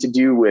nothing to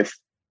do with,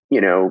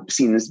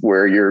 scenes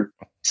where you're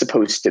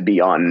supposed to be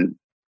on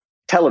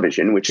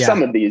television, which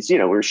some of these,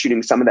 we're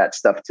shooting some of that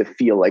stuff to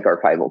feel like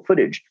archival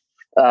footage.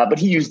 But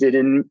he used it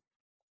in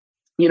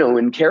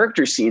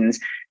character scenes.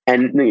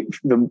 And in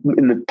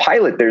the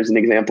pilot, there's an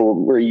example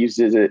where he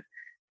uses it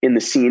in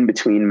the scene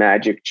between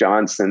Magic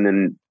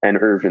Johnson and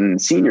Irvin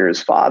Sr.,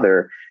 his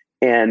father,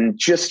 and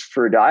just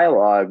for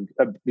dialogue,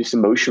 this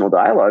emotional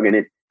dialogue.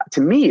 And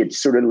to me, it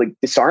sort of like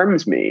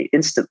disarms me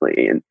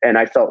instantly. And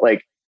I felt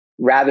like,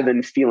 rather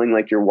than feeling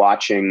like you're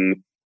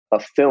watching a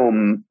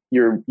film,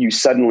 you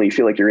suddenly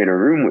feel like you're in a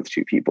room with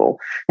two people,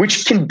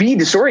 which can be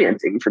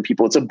disorienting for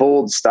people. It's a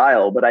bold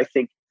style, but I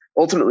think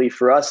ultimately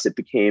for us, it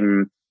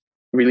became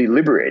really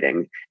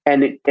liberating.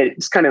 And it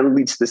kind of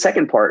leads to the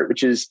second part,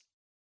 which is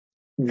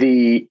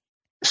the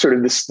sort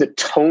of the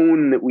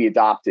tone that we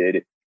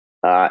adopted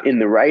in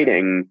the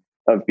writing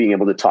of being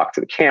able to talk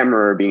to the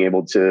camera, being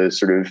able to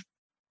sort of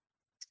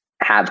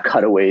have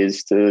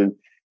cutaways to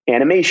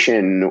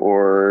animation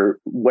or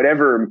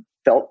whatever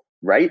felt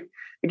right.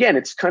 Again,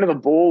 it's kind of a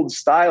bold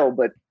style,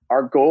 but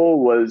our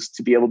goal was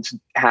to be able to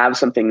have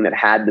something that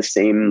had the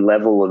same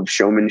level of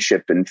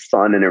showmanship and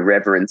fun and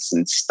irreverence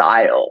and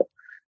style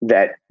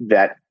that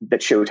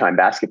Showtime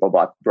basketball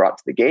brought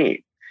to the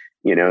game.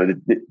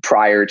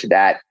 Prior to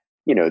that,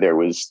 there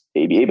was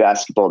ABA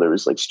basketball, there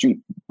was like street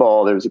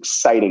ball, there was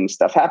exciting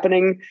stuff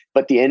happening,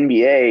 but the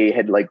NBA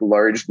had like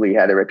largely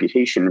had a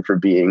reputation for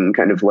being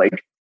kind of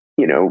like,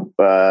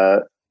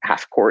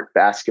 half court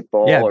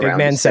basketball, big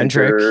man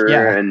centric,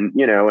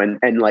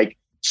 and like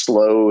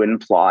slow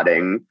and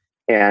plodding.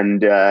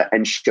 And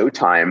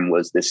Showtime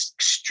was this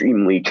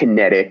extremely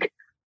kinetic,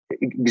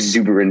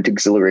 exuberant,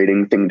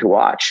 exhilarating thing to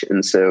watch.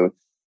 And so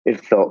it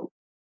felt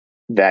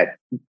that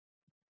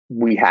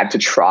we had to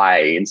try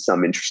in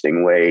some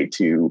interesting way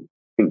to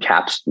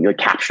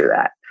capture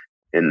that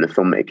in the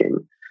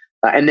filmmaking.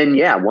 And then,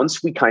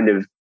 once we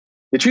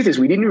the truth is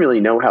we didn't really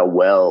know how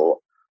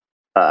well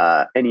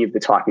any of the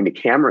talking to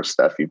camera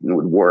stuff even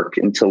would work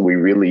until we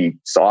really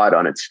saw it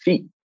on its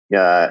feet.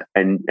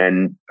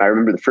 And I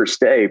remember the first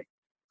day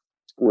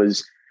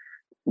was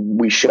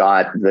we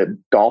shot the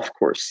golf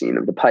course scene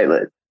of the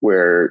pilot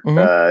where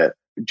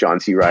John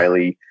C.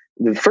 Reilly,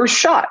 the first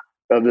shot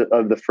of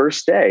the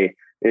first day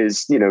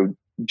is,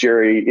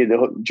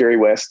 Jerry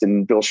West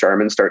and Bill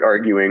Sharman start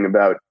arguing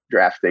about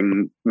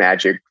drafting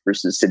Magic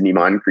versus Sidney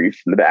Moncrief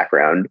in the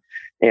background.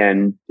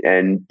 And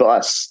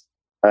Bus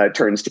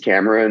turns to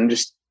camera and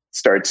just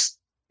starts,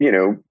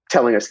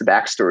 telling us the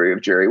backstory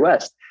of Jerry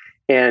West.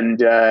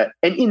 And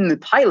in the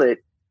pilot,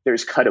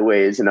 there's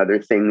cutaways and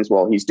other things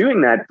while he's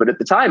doing that. But at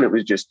the time, it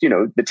was just,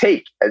 the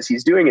take as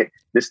he's doing it,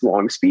 this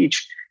long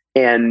speech.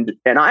 And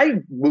I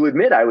will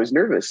admit I was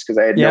nervous because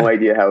I had no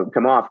idea how it would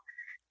come off.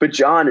 But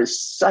John is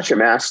such a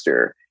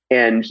master,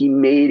 and he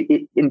made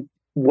it in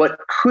what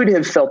could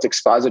have felt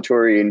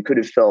expository and could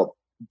have felt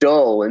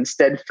dull,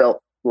 instead felt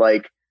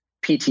like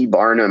P.T.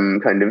 Barnum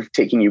kind of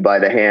taking you by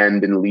the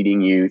hand and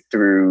leading you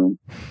through,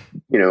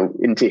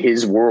 into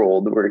his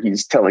world where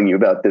he's telling you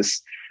about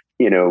this,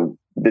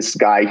 this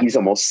guy he's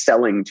almost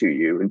selling to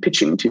you and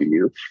pitching to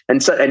you.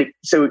 And so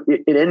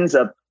it ends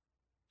up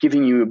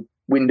giving you a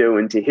window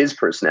into his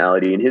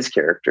personality and his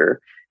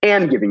character,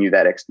 and giving you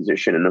that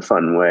exposition in a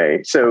fun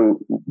way.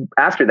 So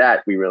after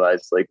that, we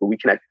realized we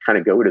can kind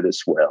of go to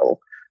this well,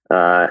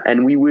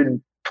 and we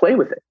would play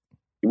with it.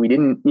 We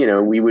didn't,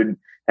 we would,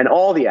 and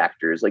all the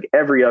actors, like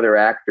every other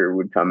actor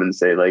would come and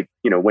say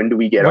when do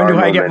we get our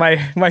moment? I get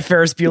my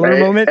Ferris Bueller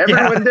moment?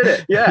 Everyone did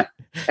it. Yeah.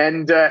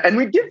 And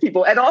we'd give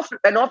people, and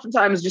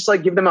oftentimes just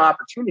give them an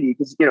opportunity,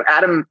 because,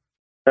 Adam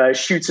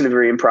shoots in a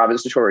very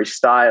improvisatory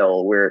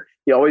style where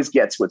he always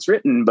gets what's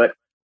written, but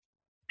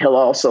he'll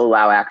also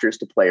allow actors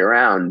to play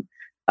around.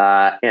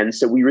 And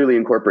so we really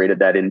incorporated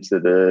that into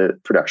the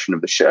production of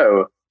the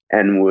show,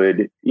 and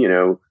would,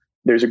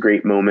 there's a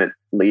great moment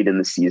late in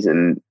the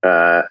season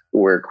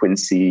where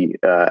Quincy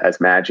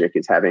as Magic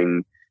is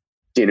having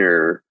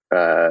dinner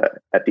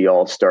at the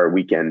All-Star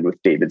weekend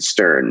with David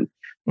Stern.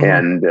 Mm-hmm.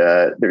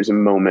 And there's a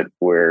moment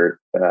where,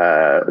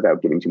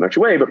 without giving too much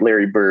away, but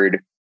Larry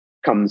Bird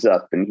comes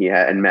up, and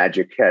and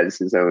Magic has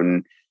his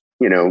own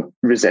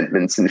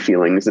resentments and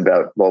feelings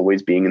about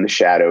always being in the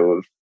shadow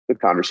of the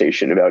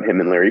conversation about him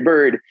and Larry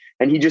Bird.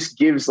 And he just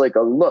gives like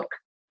a look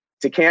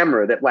to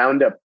camera that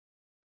wound up,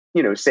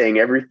 saying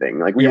everything.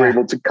 Like we were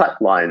able to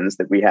cut lines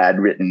that we had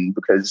written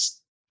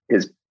because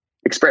his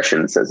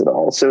expression says it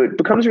all. So it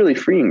becomes really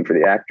freeing for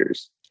the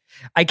actors.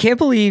 I can't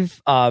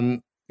believe,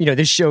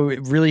 this show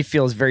really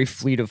feels very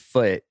fleet of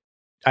foot.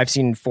 I've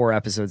seen 4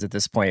 episodes at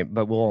this point,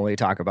 but we'll only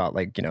talk about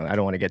I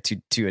don't want to get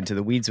too into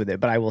the weeds with it,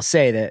 but I will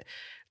say that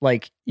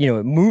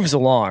it moves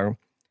along,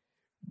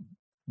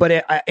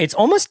 but it's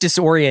almost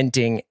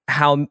disorienting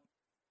how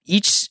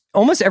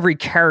almost every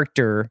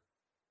character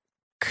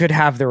could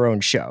have their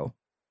own show.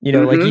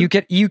 You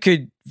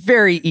could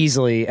very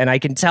easily, and I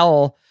can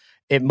tell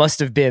it must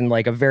have been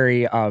like a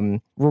very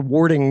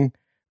rewarding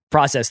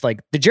process.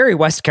 Like the Jerry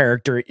West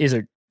character is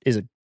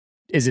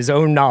his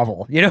own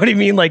novel. You know what I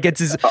mean? Like it's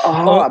his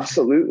own,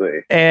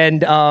 absolutely.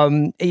 And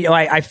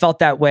I felt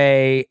that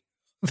way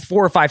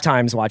 4 or 5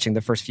 times watching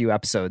the first few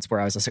episodes, where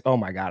I was just like, oh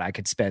my God, I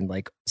could spend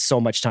like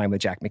so much time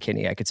with Jack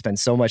McKinney. I could spend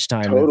so much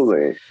time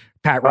with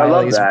Pat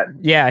Riley's,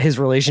 his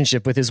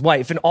relationship with his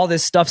wife and all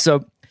this stuff.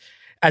 So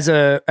as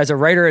a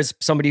writer, as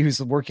somebody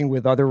who's working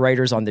with other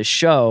writers on this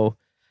show,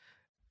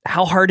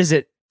 how hard is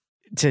it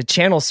to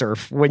channel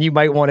surf when you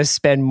might want to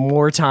spend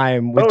more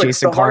time with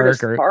Jason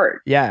Clarke?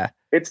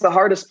 It's the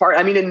hardest part.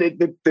 I mean,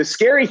 and the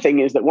scary thing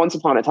is that once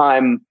upon a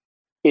time,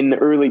 in the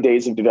early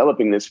days of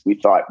developing this, we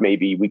thought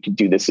maybe we could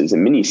do this as a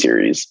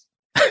miniseries,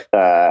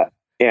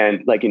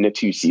 and like in a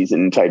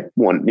 2-season type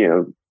one,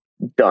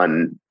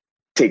 done,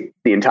 take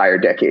the entire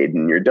decade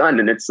and you're done.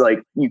 And it's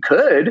like, you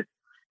could,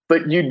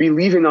 but you'd be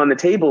leaving on the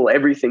table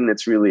everything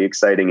that's really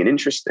exciting and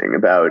interesting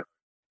about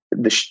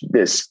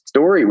this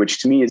story, which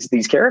to me is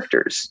these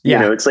characters.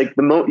 It's like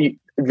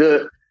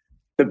the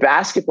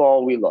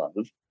basketball we love,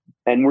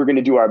 and we're going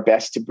to do our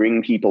best to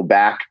bring people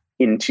back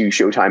into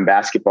Showtime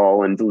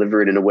basketball and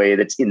deliver it in a way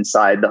that's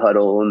inside the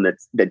huddle and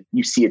that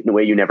you see it in a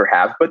way you never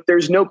have. But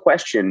there's no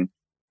question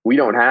we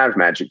don't have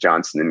Magic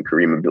Johnson and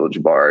Kareem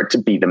Abdul-Jabbar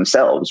to be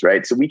themselves,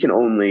 right? So we can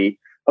only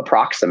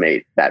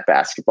approximate that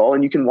basketball,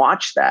 and you can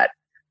watch that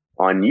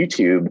on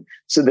YouTube.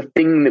 So the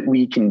thing that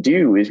we can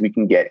do is we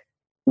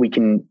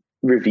can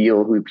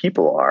reveal who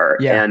people are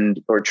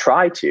or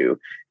try to.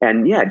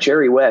 And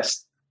Jerry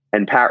West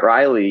and Pat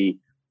Riley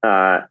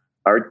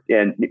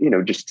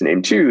just to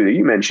name 2 that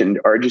you mentioned,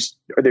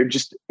 they're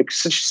just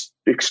such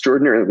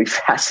extraordinarily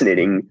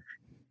fascinating,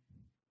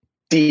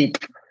 deep,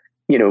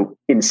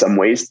 in some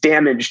ways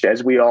damaged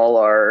as we all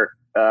are,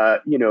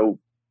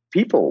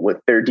 people with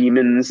their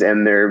demons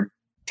and their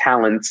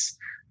talents.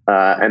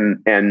 And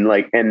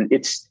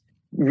it's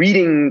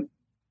reading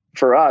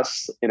for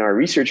us in our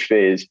research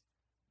phase,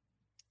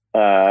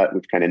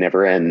 which kind of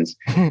never ends.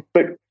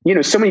 But,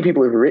 so many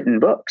people have written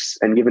books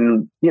and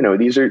given,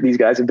 these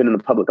guys have been in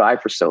the public eye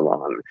for so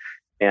long.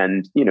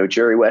 And,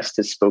 Jerry West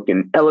has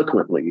spoken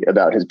eloquently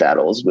about his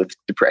battles with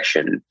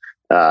depression,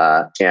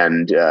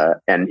 and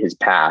his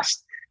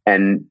past.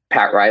 And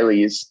Pat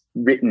Riley's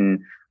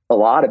written a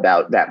lot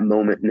about that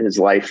moment in his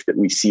life that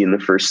we see in the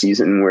first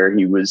season, where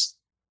he was,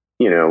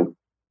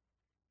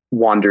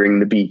 wandering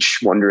the beach,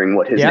 wondering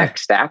what his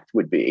next act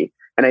would be.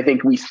 And I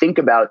think we think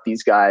about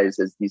these guys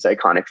as these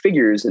iconic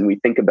figures, and we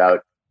think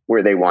about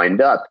where they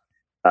wind up.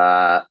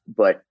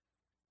 But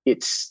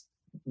it's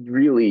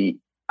really,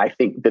 I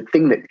think, the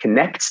thing that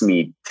connects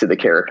me to the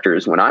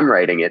characters when I'm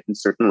writing it, and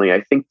certainly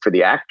I think for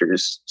the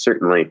actors,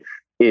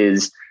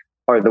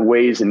 are the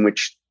ways in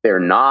which they're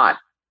not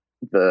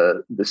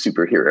the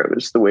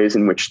superheroes, the ways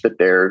in which that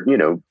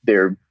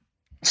they're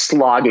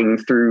slogging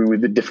through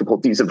the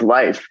difficulties of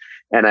life.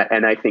 And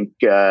I think,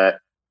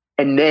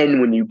 and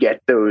then when you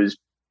get those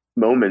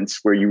moments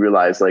where you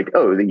realize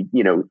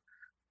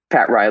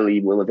Pat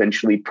Riley will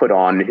eventually put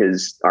on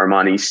his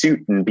Armani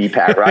suit and be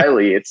Pat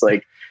Riley. It's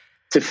like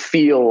to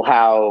feel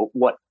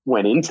what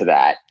went into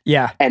that.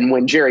 Yeah. And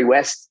when Jerry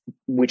West,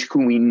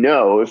 who we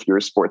know, if you're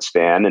a sports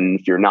fan, and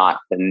if you're not,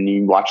 then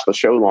you watch the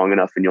show long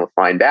enough and you'll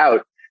find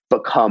out,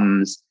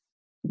 becomes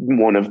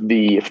one of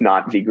the, if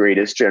not the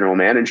greatest general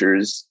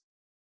managers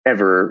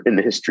ever in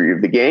the history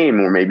of the game,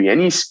 or maybe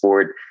any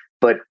sport.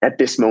 But at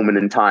this moment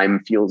in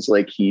time feels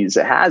like he's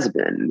a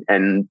has-been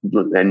and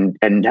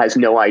has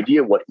no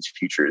idea what his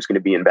future is going to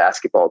be in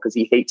basketball, because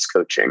he hates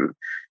coaching.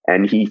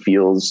 And he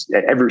feels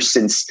ever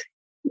since,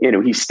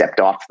 he stepped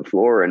off the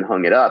floor and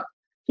hung it up,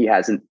 he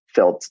hasn't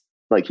felt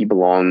like he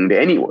belonged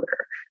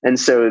anywhere. And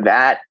so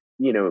that,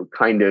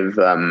 kind of,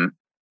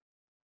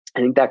 I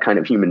think that kind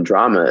of human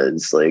drama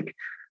is like,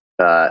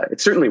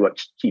 it's certainly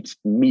what keeps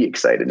me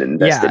excited and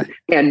invested.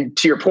 Yeah. And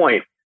to your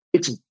point,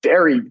 it's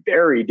very,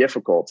 very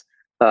difficult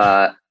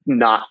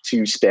not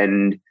to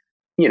spend,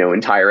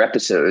 entire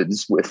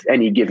episodes with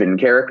any given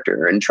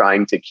character and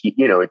trying to keep,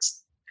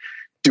 it's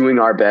doing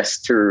our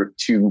best to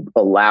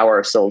allow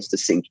ourselves to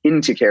sink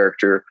into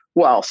character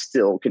while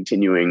still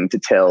continuing to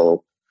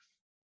tell,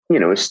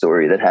 a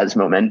story that has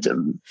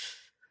momentum.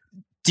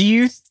 Do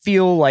you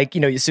feel like,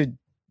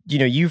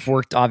 you've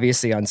worked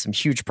obviously on some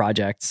huge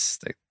projects,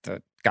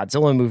 the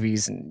Godzilla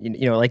movies, and,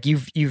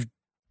 you've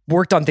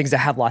worked on things that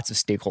have lots of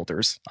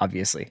stakeholders,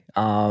 obviously.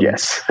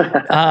 Yes.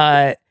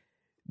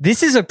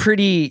 This is a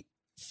pretty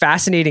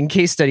fascinating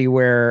case study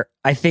where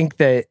I think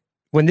that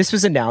when this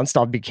was announced,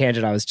 I'll be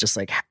candid, I was just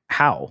like,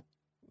 how?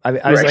 I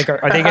was like,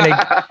 are they going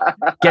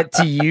to get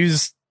to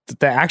use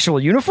the actual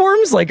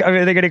uniforms? Like,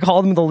 are they going to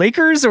call them the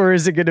Lakers, or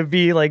is it going to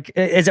be like,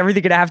 is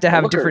everything going to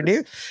have different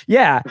names?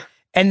 Yeah.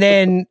 And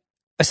then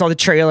I saw the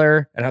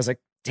trailer and I was like,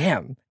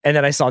 damn. And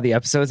then I saw the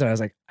episodes and I was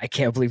like, I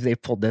can't believe they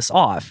pulled this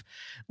off.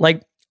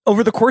 Like,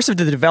 over the course of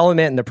the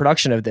development and the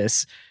production of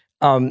this,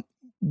 I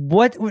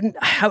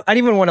didn't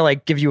even want to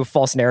like give you a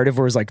false narrative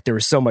where it was like, there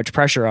was so much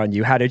pressure on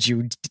you. How did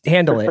you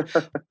handle it?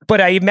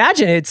 But I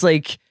imagine it's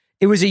like,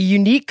 it was a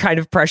unique kind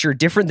of pressure,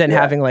 different than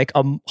having like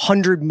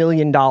 $100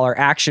 million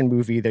action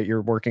movie that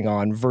you're working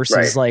on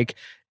versus like,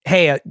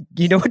 hey,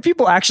 you know what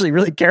people actually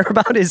really care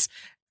about is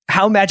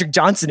how Magic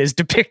Johnson is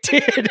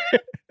depicted.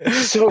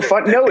 So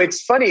fun. No,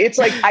 it's funny. It's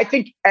like, I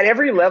think at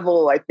every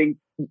level, I think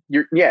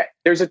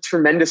there's a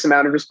tremendous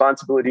amount of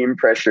responsibility and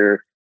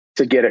pressure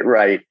to get it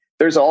right.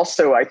 There's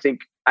also, I think,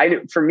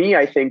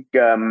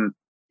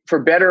 for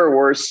better or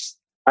worse,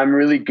 I'm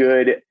really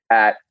good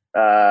at,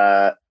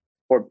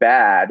 or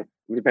bad,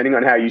 depending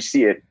on how you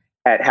see it,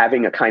 at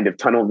having a kind of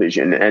tunnel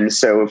vision. And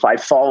so if I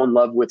fall in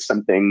love with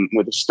something,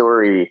 with a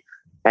story,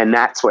 and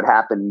that's what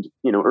happened,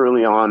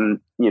 early on,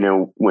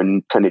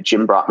 when kind of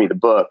Jim brought me the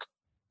book,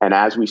 and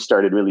as we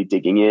started really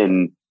digging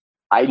in,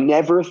 I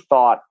never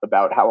thought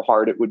about how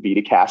hard it would be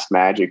to cast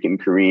Magic and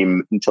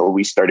Kareem until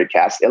we started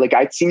casting. Like,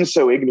 I seem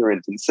so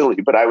ignorant and silly,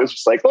 but I was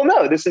just like, oh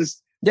no, this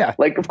is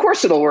like, of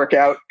course it'll work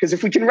out. Because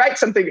if we can write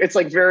something, it's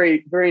like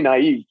very, very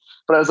naive.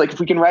 But I was like, if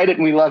we can write it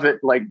and we love it,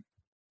 like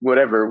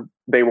whatever,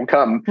 they will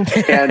come.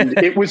 And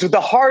it was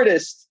the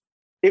hardest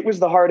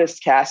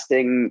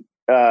casting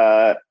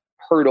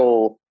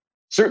hurdle,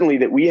 certainly,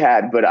 that we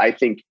had. But I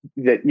think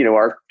that,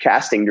 our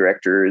casting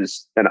director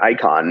is an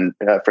icon,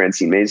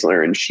 Francine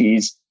Maisler, and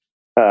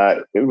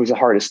it was the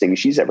hardest thing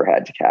she's ever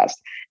had to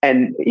cast.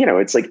 And,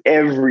 it's like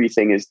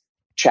everything is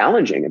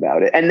challenging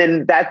about it. And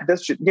then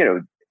that's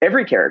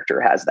every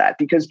character has that,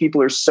 because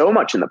people are so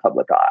much in the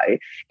public eye,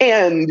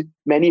 and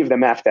many of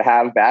them have to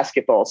have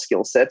basketball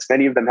skill sets.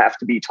 Many of them have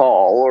to be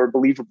tall or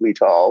believably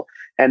tall.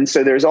 And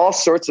so there's all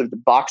sorts of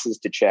boxes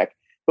to check,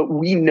 but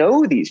we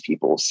know these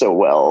people so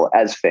well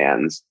as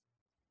fans.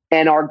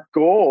 And our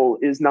goal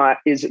is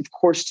of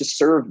course to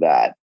serve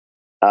that,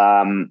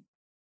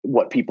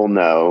 what people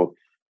know,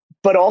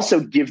 but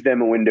also give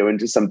them a window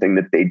into something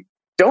that they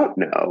don't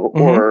know,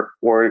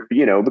 or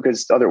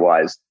because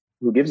otherwise,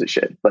 who gives a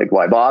shit? Like,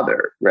 why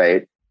bother?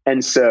 Right.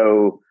 And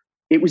so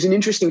it was an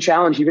interesting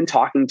challenge, even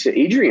talking to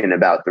Adrian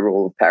about the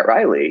role of Pat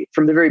Riley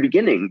from the very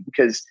beginning,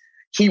 because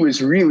he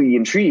was really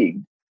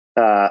intrigued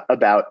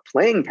about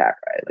playing Pat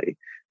Riley.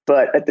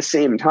 But at the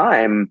same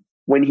time,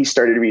 when he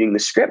started reading the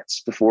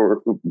scripts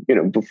before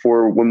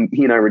when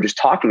he and I were just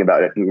talking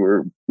about it, and we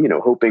were,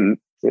 hoping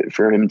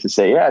for him to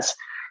say yes,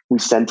 we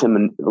sent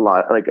him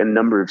a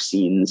number of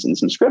scenes and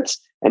some scripts,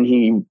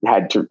 and I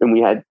had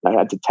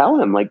to tell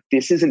him, like,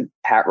 this isn't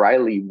Pat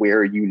Riley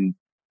where you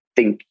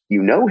think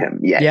you know him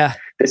yet. Yeah.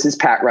 This is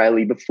Pat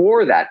Riley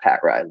before that Pat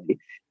Riley.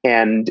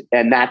 And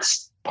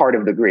that's part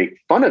of the great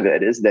fun of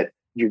it, is that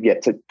you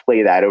get to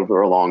play that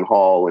over a long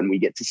haul, and we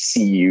get to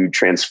see you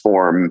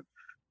transform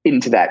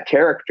into that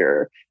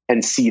character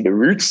and see the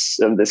roots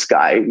of this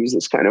guy who's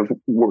this kind of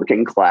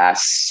working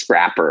class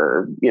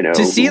scrapper,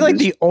 to see like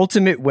the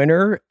ultimate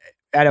winner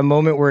at a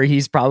moment where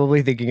he's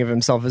probably thinking of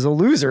himself as a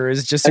loser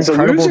is just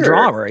incredible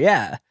drama.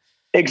 Yeah,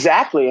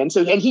 exactly. And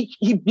he,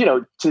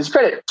 to his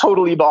credit,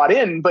 totally bought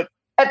in, but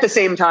at the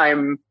same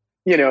time,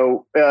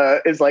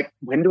 is like,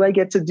 when do I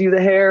get to do the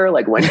hair?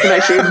 Like, when can I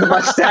shave the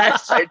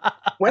mustache?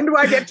 When do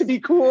I get to be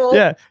cool?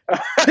 Yeah.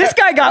 This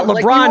guy got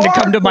LeBron to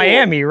come to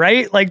Miami,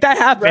 right? Like, that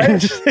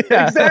happened. Right?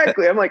 Yeah.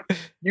 Exactly. I'm like,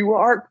 you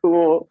are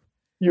cool.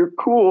 You're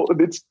cool.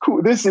 It's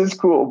cool. This is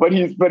cool. But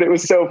it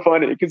was so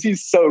funny because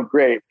he's so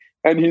great.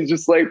 And he's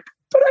just like,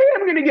 but I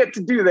am going to get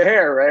to do the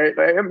hair, right?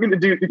 I am going to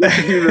do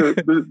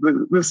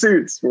the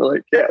suits. We're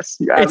like, yes.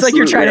 It's like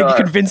you're trying to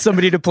convince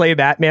somebody to play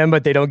Batman,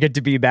 but they don't get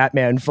to be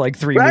Batman for like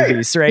 3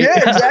 movies, right? Yeah,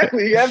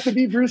 exactly. You have to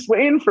be Bruce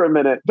Wayne for a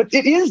minute. But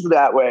it is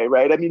that way,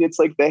 right? I mean, it's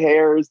like the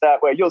hair is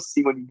that way. You'll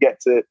see when you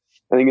get to,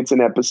 I think it's in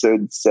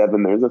episode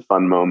 7, there's a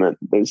fun moment.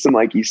 There's some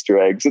like Easter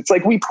eggs. It's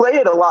like we play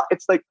it a lot.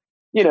 It's like,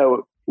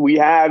 we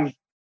have,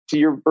 to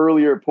your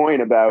earlier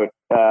point about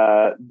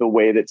the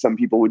way that some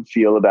people would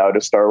feel about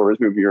a Star Wars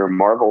movie or a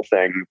Marvel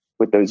thing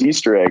with those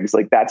Easter eggs,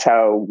 like that's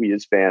how we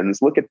as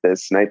fans look at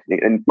this. And I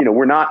think,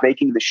 we're not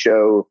making the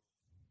show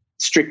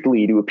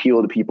strictly to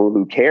appeal to people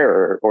who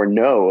care or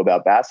know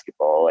about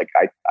basketball. Like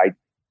I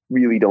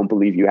really don't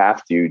believe you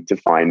have to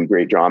find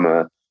great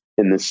drama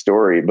in this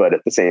story, but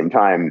at the same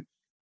time,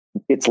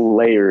 it's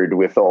layered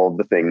with all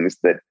the things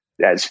that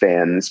as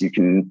fans you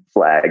can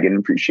flag and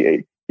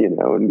appreciate.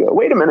 And go,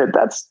 wait a minute,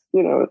 that's,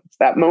 it's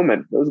that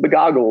moment. Those are the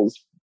goggles,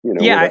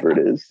 whatever it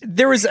is.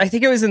 There was, I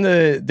think it was in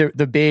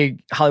the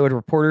big Hollywood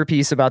Reporter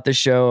piece about the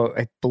show.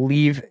 I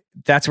believe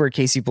that's where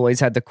Casey Bloys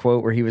had the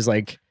quote where he was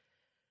like,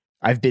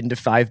 I've been to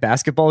 5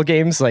 basketball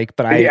games, like,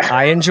 but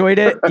I enjoyed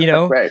it, you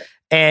know? Right.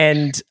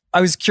 And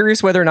I was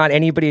curious whether or not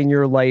anybody in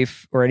your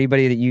life or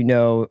anybody that you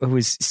know who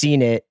has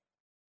seen it,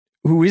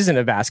 who isn't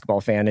a basketball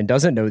fan and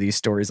doesn't know these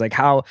stories, like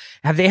how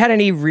have they had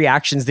any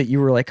reactions that you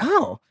were like,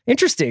 oh,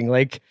 interesting?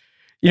 Like,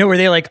 you know, were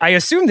they like, I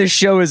assume this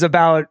show is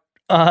about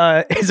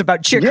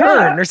Chick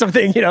Hearn or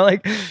something, you know,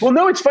 like. Well,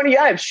 no, it's funny.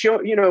 Yeah, I've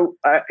shown, you know,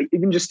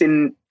 even just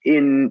in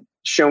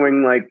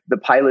showing like the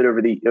pilot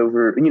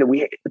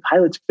the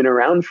pilot's been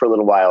around for a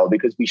little while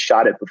because we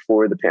shot it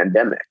before the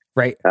pandemic.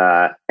 Right.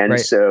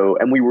 So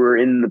we were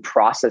in the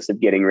process of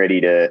getting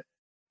ready to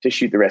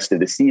shoot the rest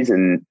of the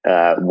season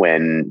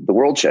when the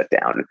world shut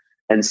down.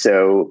 And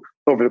so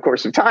over the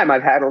course of time,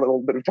 I've had a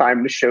little bit of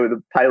time to show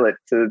the pilot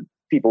to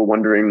people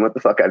wondering what the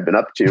fuck I've been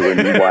up to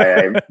and why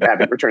I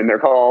haven't returned their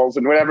calls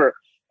and whatever.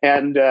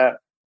 And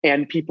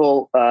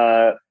people,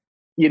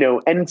 you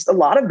know, and a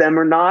lot of them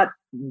are not,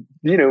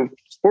 you know,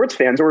 sports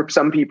fans, or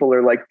some people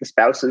are like the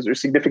spouses or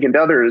significant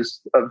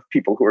others of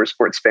people who are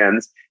sports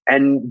fans.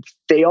 And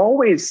they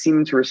always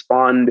seem to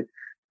respond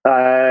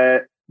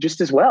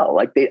just as well.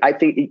 Like I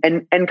think,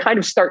 and kind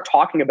of start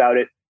talking about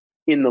it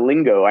in the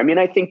lingo. I mean,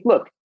 I think,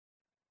 look,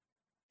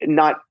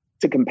 not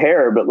to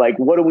compare, but like,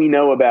 what do we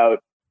know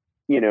about,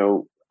 you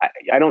know,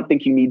 I don't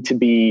think you need to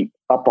be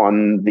up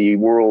on the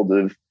world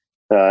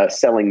of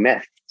selling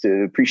meth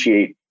to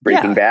appreciate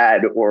Breaking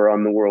Bad, or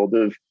on the world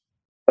of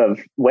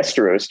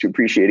Westeros to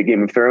appreciate a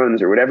Game of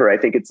Thrones or whatever. I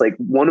think it's like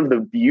one of the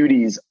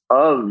beauties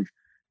of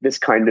this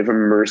kind of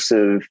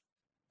immersive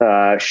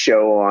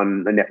show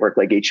on a network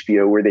like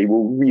HBO, where they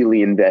will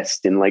really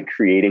invest in like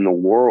creating a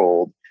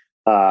world,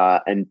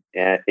 and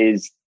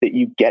is that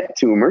you get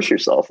to immerse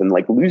yourself and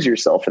like lose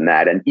yourself in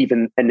that, and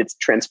it's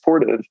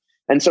transportive.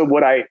 And so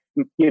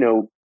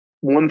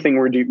one thing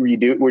we're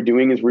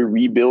doing is we're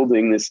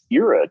rebuilding this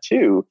era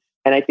too.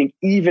 And I think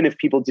even if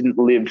people didn't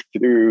live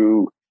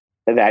through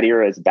that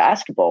era as a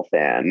basketball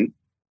fan,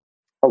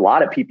 a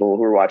lot of people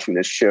who are watching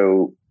this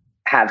show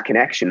have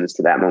connections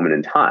to that moment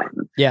in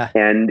time. Yeah.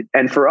 And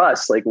for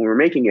us, like when we were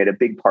making it, a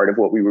big part of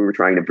what we were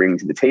trying to bring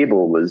to the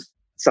table was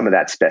some of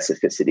that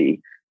specificity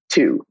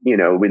too, you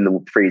know, in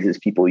the phrases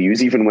people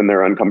use, even when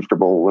they're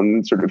uncomfortable,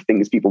 and sort of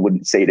things people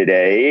wouldn't say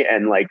today,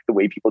 and like the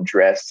way people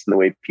dress and the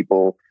way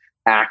people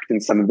act,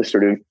 and some of the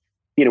sort of,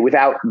 you know,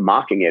 without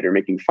mocking it or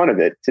making fun of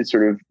it, to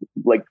sort of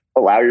like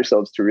allow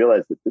yourselves to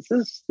realize that this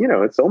is, you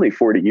know, it's only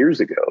 40 years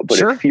ago, but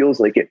Sure. It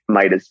feels like it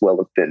might as well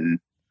have been,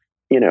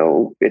 you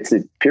know, it's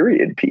a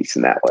period piece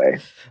in that way.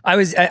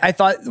 I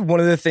thought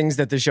one of the things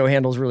that the show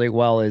handles really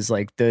well is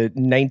like the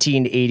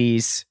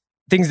 1980s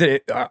things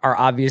that are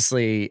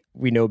obviously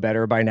we know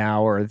better by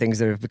now, or things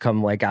that have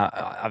become like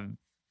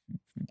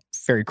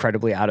very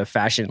credibly out of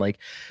fashion, like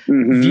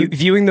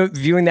viewing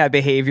that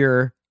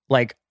behavior,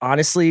 like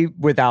honestly,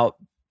 without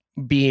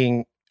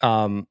being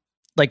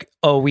like,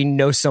 oh, we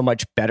know so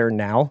much better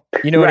now.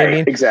 You know what I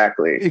mean?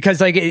 Exactly.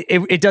 Because like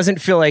it doesn't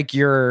feel like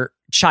you're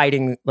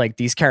chiding like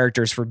these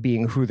characters for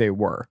being who they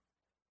were.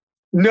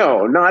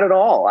 No, not at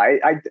all.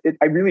 I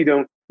really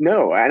don't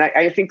know. And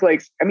I think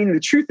like, I mean,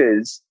 the truth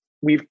is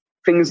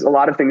a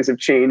lot of things have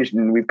changed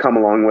and we've come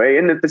a long way.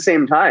 And at the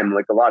same time,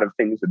 like a lot of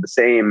things are the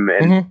same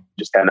and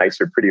just got a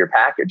nicer, prettier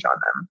package on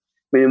them.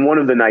 I mean, one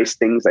of the nice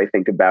things I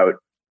think about,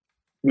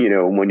 you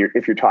know,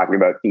 if you're talking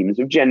about themes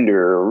of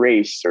gender or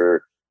race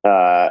or,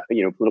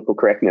 you know, political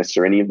correctness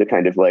or any of the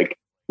kind of like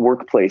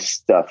workplace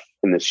stuff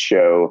in this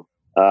show,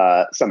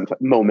 some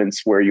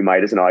moments where you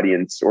might as an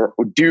audience or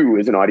do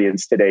as an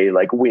audience today,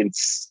 like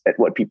wince at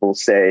what people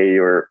say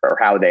or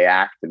how they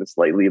act in a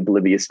slightly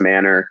oblivious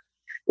manner.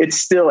 It's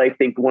still, I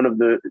think, one of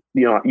the,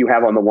 you know, you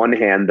have on the one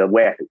hand, the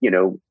way, you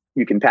know,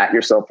 you can pat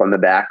yourself on the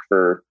back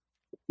for,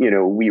 you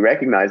know, we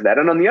recognize that.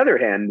 And on the other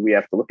hand, we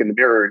have to look in the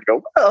mirror and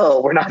go,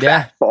 oh, we're not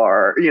that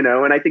far, you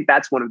know? And I think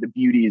that's one of the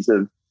beauties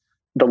of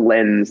the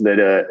lens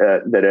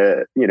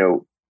that you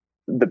know,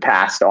 the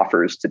past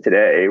offers to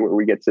today, where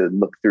we get to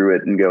look through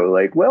it and go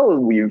like, well,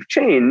 we've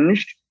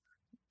changed,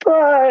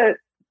 but,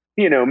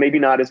 you know, maybe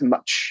not as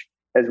much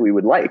as we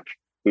would like,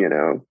 you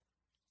know?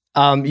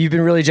 You've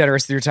been really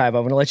generous with your time.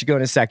 I'm going to let you go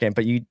in a second,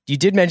 but you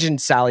did mention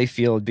Sally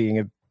Field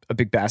being a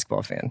big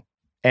basketball fan.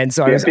 And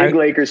so big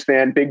Lakers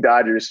fan, big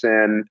Dodgers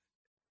fan,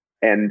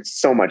 and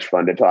so much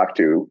fun to talk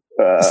to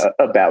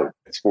about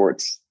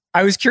sports.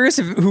 I was curious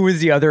who are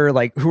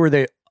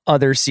the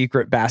other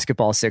secret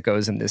basketball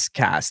sickos in this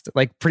cast?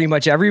 Like pretty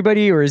much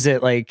everybody, or is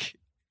it like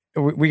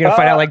we're going to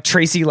find out like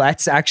Tracy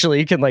Letts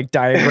actually can like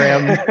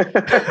diagram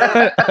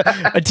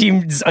a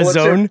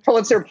zone?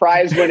 Pulitzer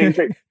Prize winning.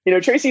 You know,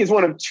 Tracy is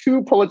one of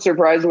 2 Pulitzer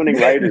Prize winning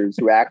writers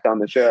who act on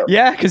the show.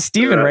 Yeah, because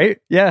Steven, right?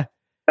 Yeah.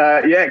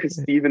 Yeah,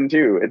 because Steven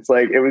too. It's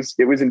like it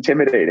was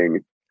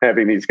intimidating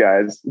having these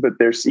guys, but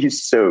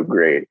he's so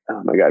great.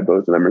 Oh my God,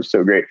 both of them are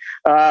so great.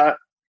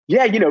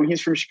 Yeah, you know,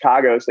 he's from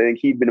Chicago, so I think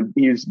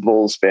he was a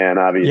Bulls fan,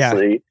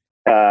 obviously.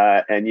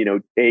 Yeah. And you know,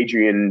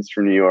 Adrian's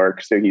from New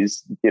York, so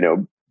he's, you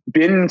know,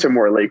 been to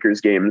more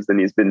Lakers games than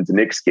he's been to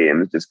Knicks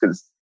games, just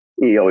because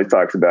he always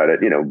talks about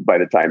it. By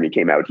the time he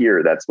came out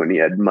here, that's when he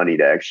had money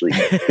to actually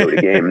go to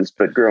games.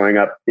 But growing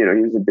up, he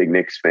was a big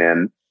Knicks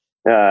fan.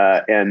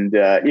 And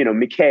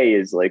McKay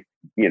is like,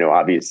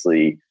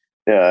 obviously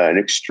an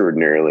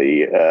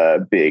extraordinarily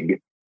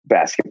big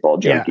basketball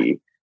junkie.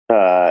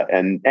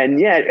 And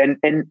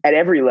at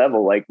every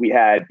level, like we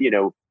had,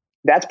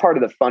 that's part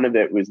of the fun of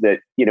it was that,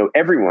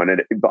 everyone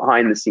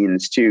behind the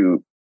scenes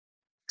too,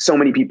 so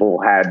many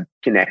people had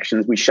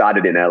connections. We shot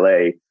it in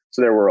LA.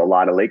 So there were a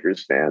lot of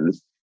Lakers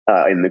fans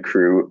in the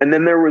crew. And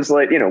then there was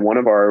like, one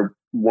of our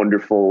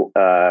wonderful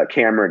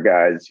camera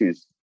guys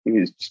he's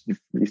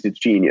a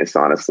genius,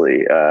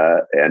 honestly.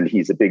 And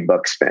he's a big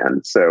Bucks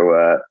fan.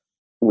 So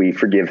we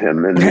forgive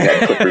him. And we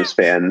had Clippers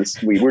fans.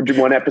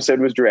 One episode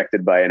was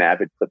directed by an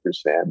avid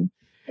Clippers fan.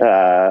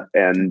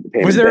 And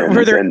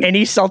were there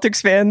any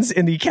Celtics fans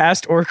in the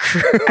cast or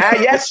crew?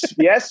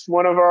 Yes.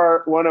 One of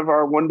our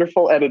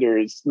wonderful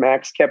editors,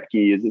 Max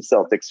Kepke, is a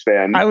Celtics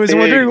fan. I was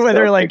wondering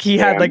whether like he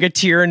had like a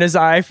tear in his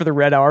eye for the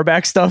Red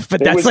Auerbach stuff,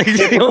 but that's like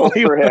difficult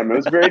for him. It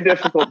was very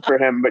difficult for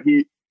him, but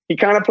he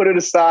kind of put it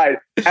aside.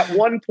 At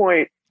one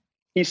point,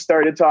 he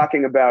started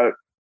talking about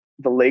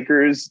the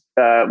Lakers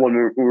when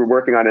we were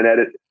working on an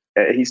edit.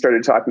 He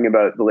started talking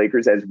about the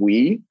Lakers as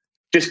we.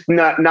 Just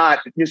not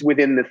just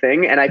within the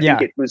thing. And I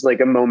think it was like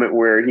a moment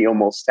where he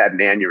almost had an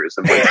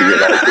aneurysm once he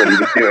realized what he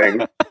was doing.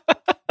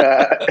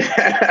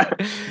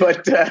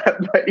 But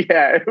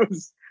yeah,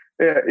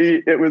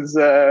 it was,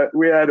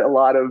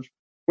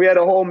 we had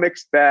a whole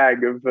mixed bag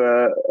of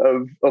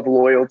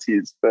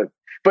loyalties, but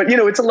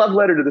it's a love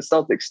letter to the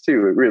Celtics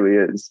too. It really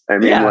is. I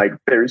mean, like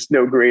there's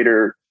no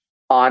greater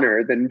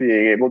honor than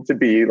being able to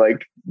be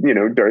like,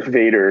 Darth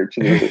Vader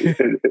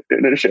in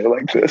a show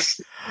like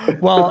this.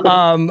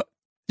 Well,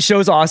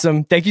 show's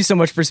awesome. Thank you so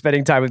much for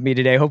spending time with me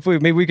today. Hopefully,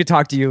 maybe we could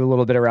talk to you a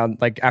little bit around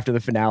like after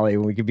the finale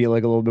when we could be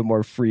like a little bit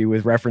more free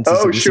with references.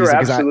 Oh, sure, season,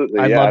 absolutely.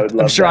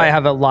 I'm sure I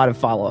have a lot of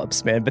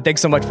follow-ups, man. But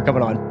thanks so much for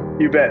coming on.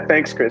 You bet.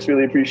 Thanks, Chris.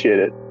 Really appreciate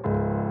it.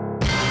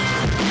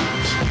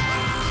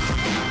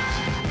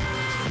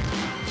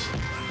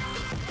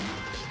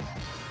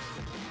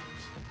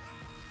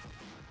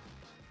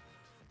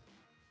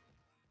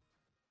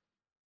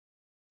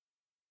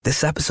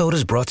 This episode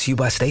is brought to you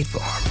by State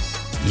Farm.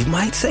 You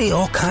might say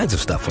all kinds of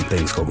stuff when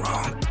things go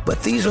wrong,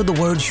 but these are the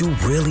words you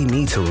really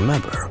need to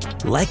remember.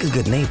 Like a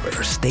good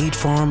neighbor, State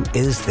Farm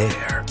is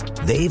there.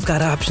 They've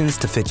got options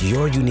to fit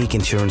your unique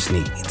insurance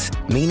needs,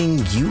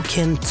 meaning you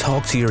can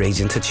talk to your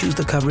agent to choose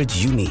the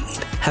coverage you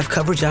need, have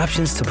coverage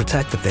options to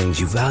protect the things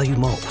you value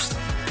most,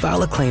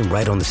 file a claim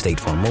right on the State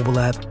Farm mobile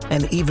app,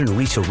 and even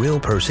reach a real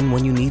person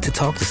when you need to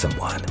talk to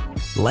someone.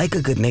 Like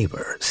a good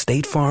neighbor,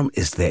 State Farm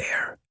is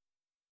there.